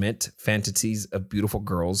Intimate Fantasies of Beautiful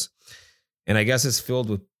Girls. And I guess it's filled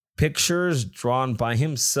with pictures drawn by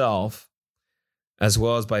himself as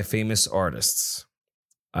well as by famous artists.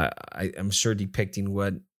 I'm sure depicting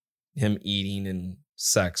what him eating and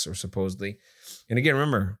sex or supposedly. And again,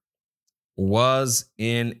 remember, was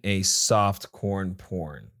in a soft corn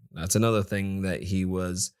porn. That's another thing that he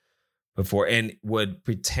was before, and would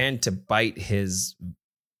pretend to bite his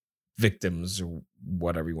victims or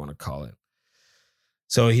whatever you want to call it.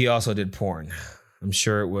 So he also did porn. I'm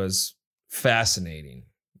sure it was fascinating.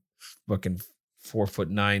 Fucking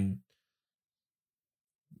 4'9"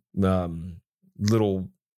 little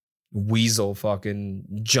weasel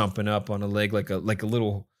fucking jumping up on a leg like a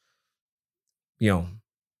little,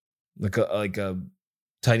 like a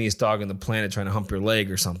tiniest dog on the planet trying to hump your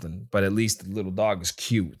leg or something. But at least the little dog is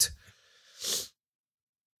cute.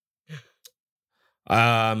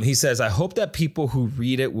 He says, I hope that people who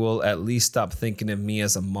read it will at least stop thinking of me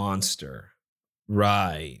as a monster.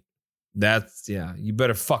 Right. You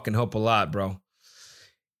better fucking hope a lot, bro.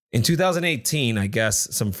 In 2018, I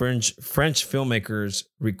guess some French filmmakers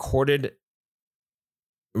recorded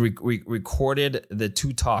the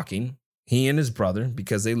two talking, he and his brother,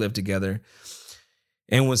 because they lived together.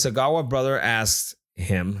 And when Sagawa brother asked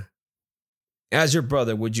him, as your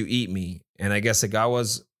brother, would you eat me? And I guess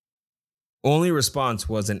Sagawa's only response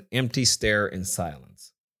was an empty stare in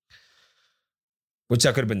silence, which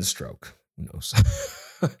that could have been the stroke. Who knows?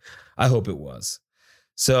 I hope it was.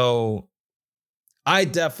 So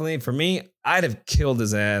I'd have killed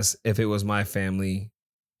his ass if it was my family.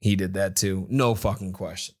 He did that too. No fucking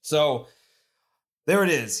question. So there it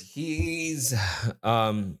is. He's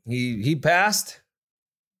he passed,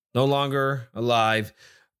 no longer alive,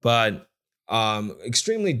 but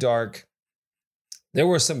extremely dark. There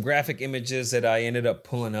were some graphic images that I ended up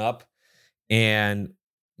pulling up and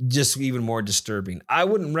just even more disturbing. I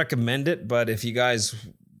wouldn't recommend it, but if you guys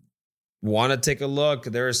want to take a look,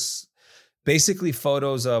 there's basically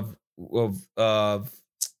photos of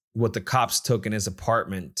what the cops took in his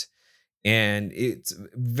apartment. And it's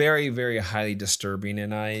very, very highly disturbing.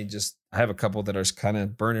 And I have a couple that are kind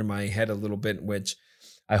of burning my head a little bit, which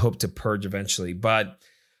I hope to purge eventually. But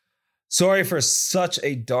sorry for such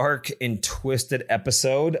a dark and twisted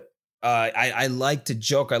episode. I like to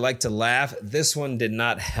joke. I like to laugh. This one did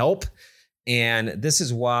not help. And this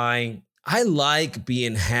is why I like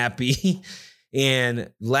being happy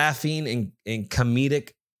and laughing and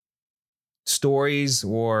comedic stories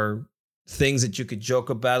or things that you could joke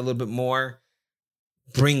about a little bit more.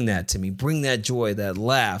 Bring that to me. Bring that joy, that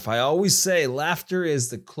laugh. I always say laughter is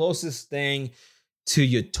the closest thing to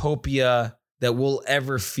utopia that we'll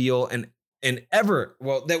ever feel that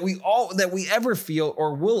we ever feel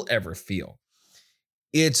or will ever feel.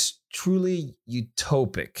 It's truly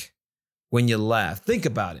utopic when you laugh. Think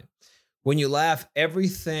about it. When you laugh,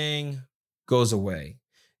 everything goes away.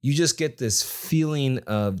 You just get this feeling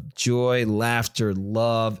of joy, laughter,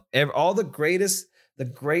 love, all the greatest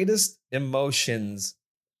emotions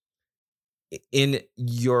in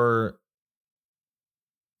your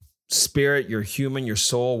spirit, your human, your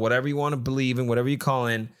soul, whatever you want to believe in, whatever you call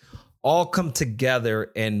in, all come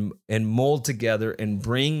together and mold together and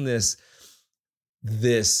bring this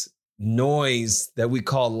noise that we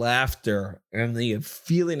call laughter, and the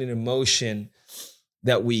feeling and emotion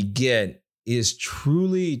that we get is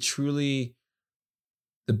truly, truly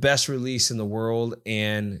the best release in the world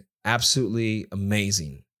and absolutely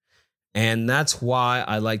amazing. And that's why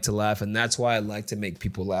I like to laugh, and that's why I like to make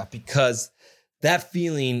people laugh, because that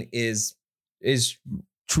feeling is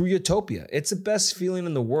true utopia. It's the best feeling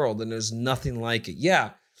in the world, and there's nothing like it.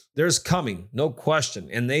 Yeah, there's coming, no question.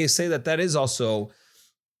 And they say that is also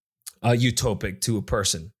utopic to a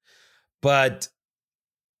person. But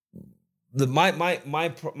my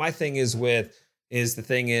thing is when is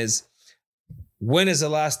the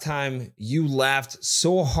last time you laughed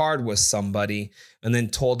so hard with somebody and then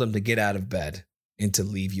told them to get out of bed and to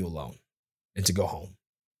leave you alone and to go home?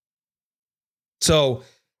 So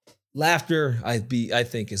laughter, I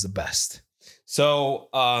think, is the best. So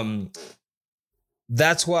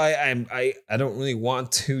that's why I don't really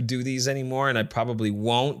want to do these anymore, and I probably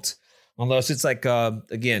won't, unless it's like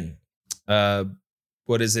again,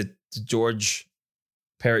 what is it? George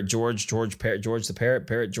the parrot,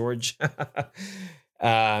 George.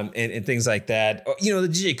 and things like that. You know, the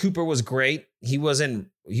DJ Cooper was great. He wasn't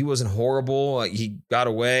horrible. Like, he got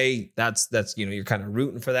away. That's you know, you're kind of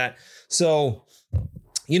rooting for that. So,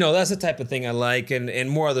 you know, that's the type of thing I like, and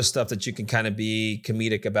more other stuff that you can kind of be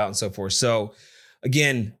comedic about and so forth. So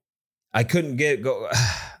again, I couldn't go.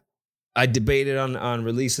 I debated on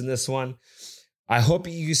releasing this one. I hope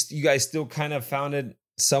you guys still kind of found it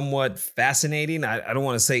somewhat fascinating. I don't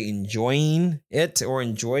want to say enjoying it or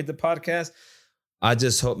enjoyed the podcast. I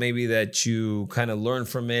just hope maybe that you kind of learned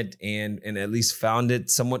from it and at least found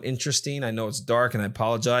it somewhat interesting. I know it's dark, and I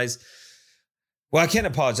apologize. Well, I can't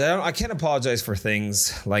apologize. I can't apologize for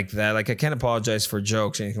things like that. Like, I can't apologize for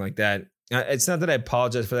jokes or anything like that. It's not that I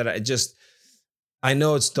apologize for that. I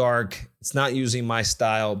know it's dark. It's not usually my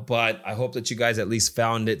style, but I hope that you guys at least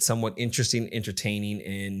found it somewhat interesting, entertaining,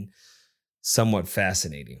 and somewhat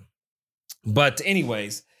fascinating. But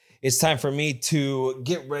anyways, it's time for me to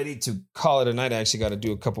get ready to call it a night. I actually got to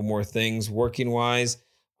do a couple more things working wise.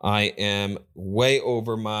 I am way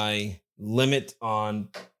over my limit on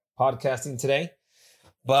podcasting today,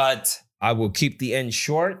 but I will keep the end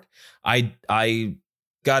short. I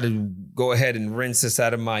got to go ahead and rinse this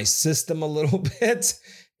out of my system a little bit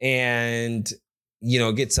and, you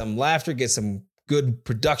know, get some laughter, get some good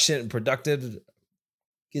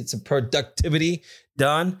get some productivity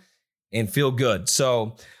done and feel good.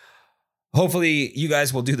 So hopefully you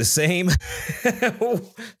guys will do the same.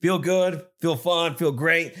 Feel good, feel fun, feel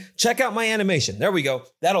great. Check out my animation. There we go.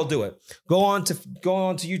 That'll do it. Go on to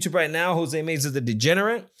YouTube right now, Jose Meza the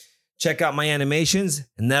Degenerate. Check out my animations,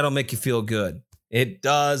 and that'll make you feel good. It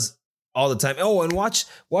does all the time. Oh, and watch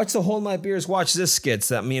the Hold My Beers, Watch This skits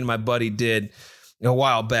that me and my buddy did a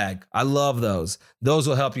while back. I love those. Those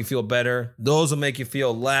will help you feel better. Those will make you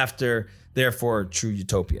feel laughter. Therefore, true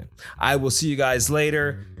utopia. I will see you guys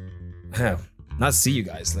later. Not see you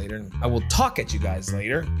guys later. I will talk at you guys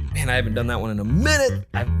later. Man, I haven't done that one in a minute.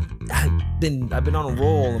 I've been on a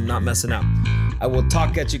roll. I'm not messing up. I will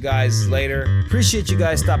talk at you guys later. Appreciate you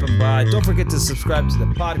guys stopping by. Don't forget to subscribe to the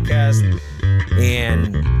podcast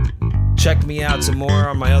and check me out some more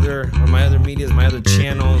on my other medias, my other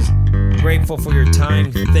channels. Grateful for your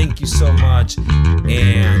time. Thank you so much.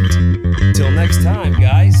 And until next time,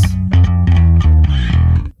 guys.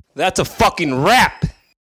 That's a fucking wrap.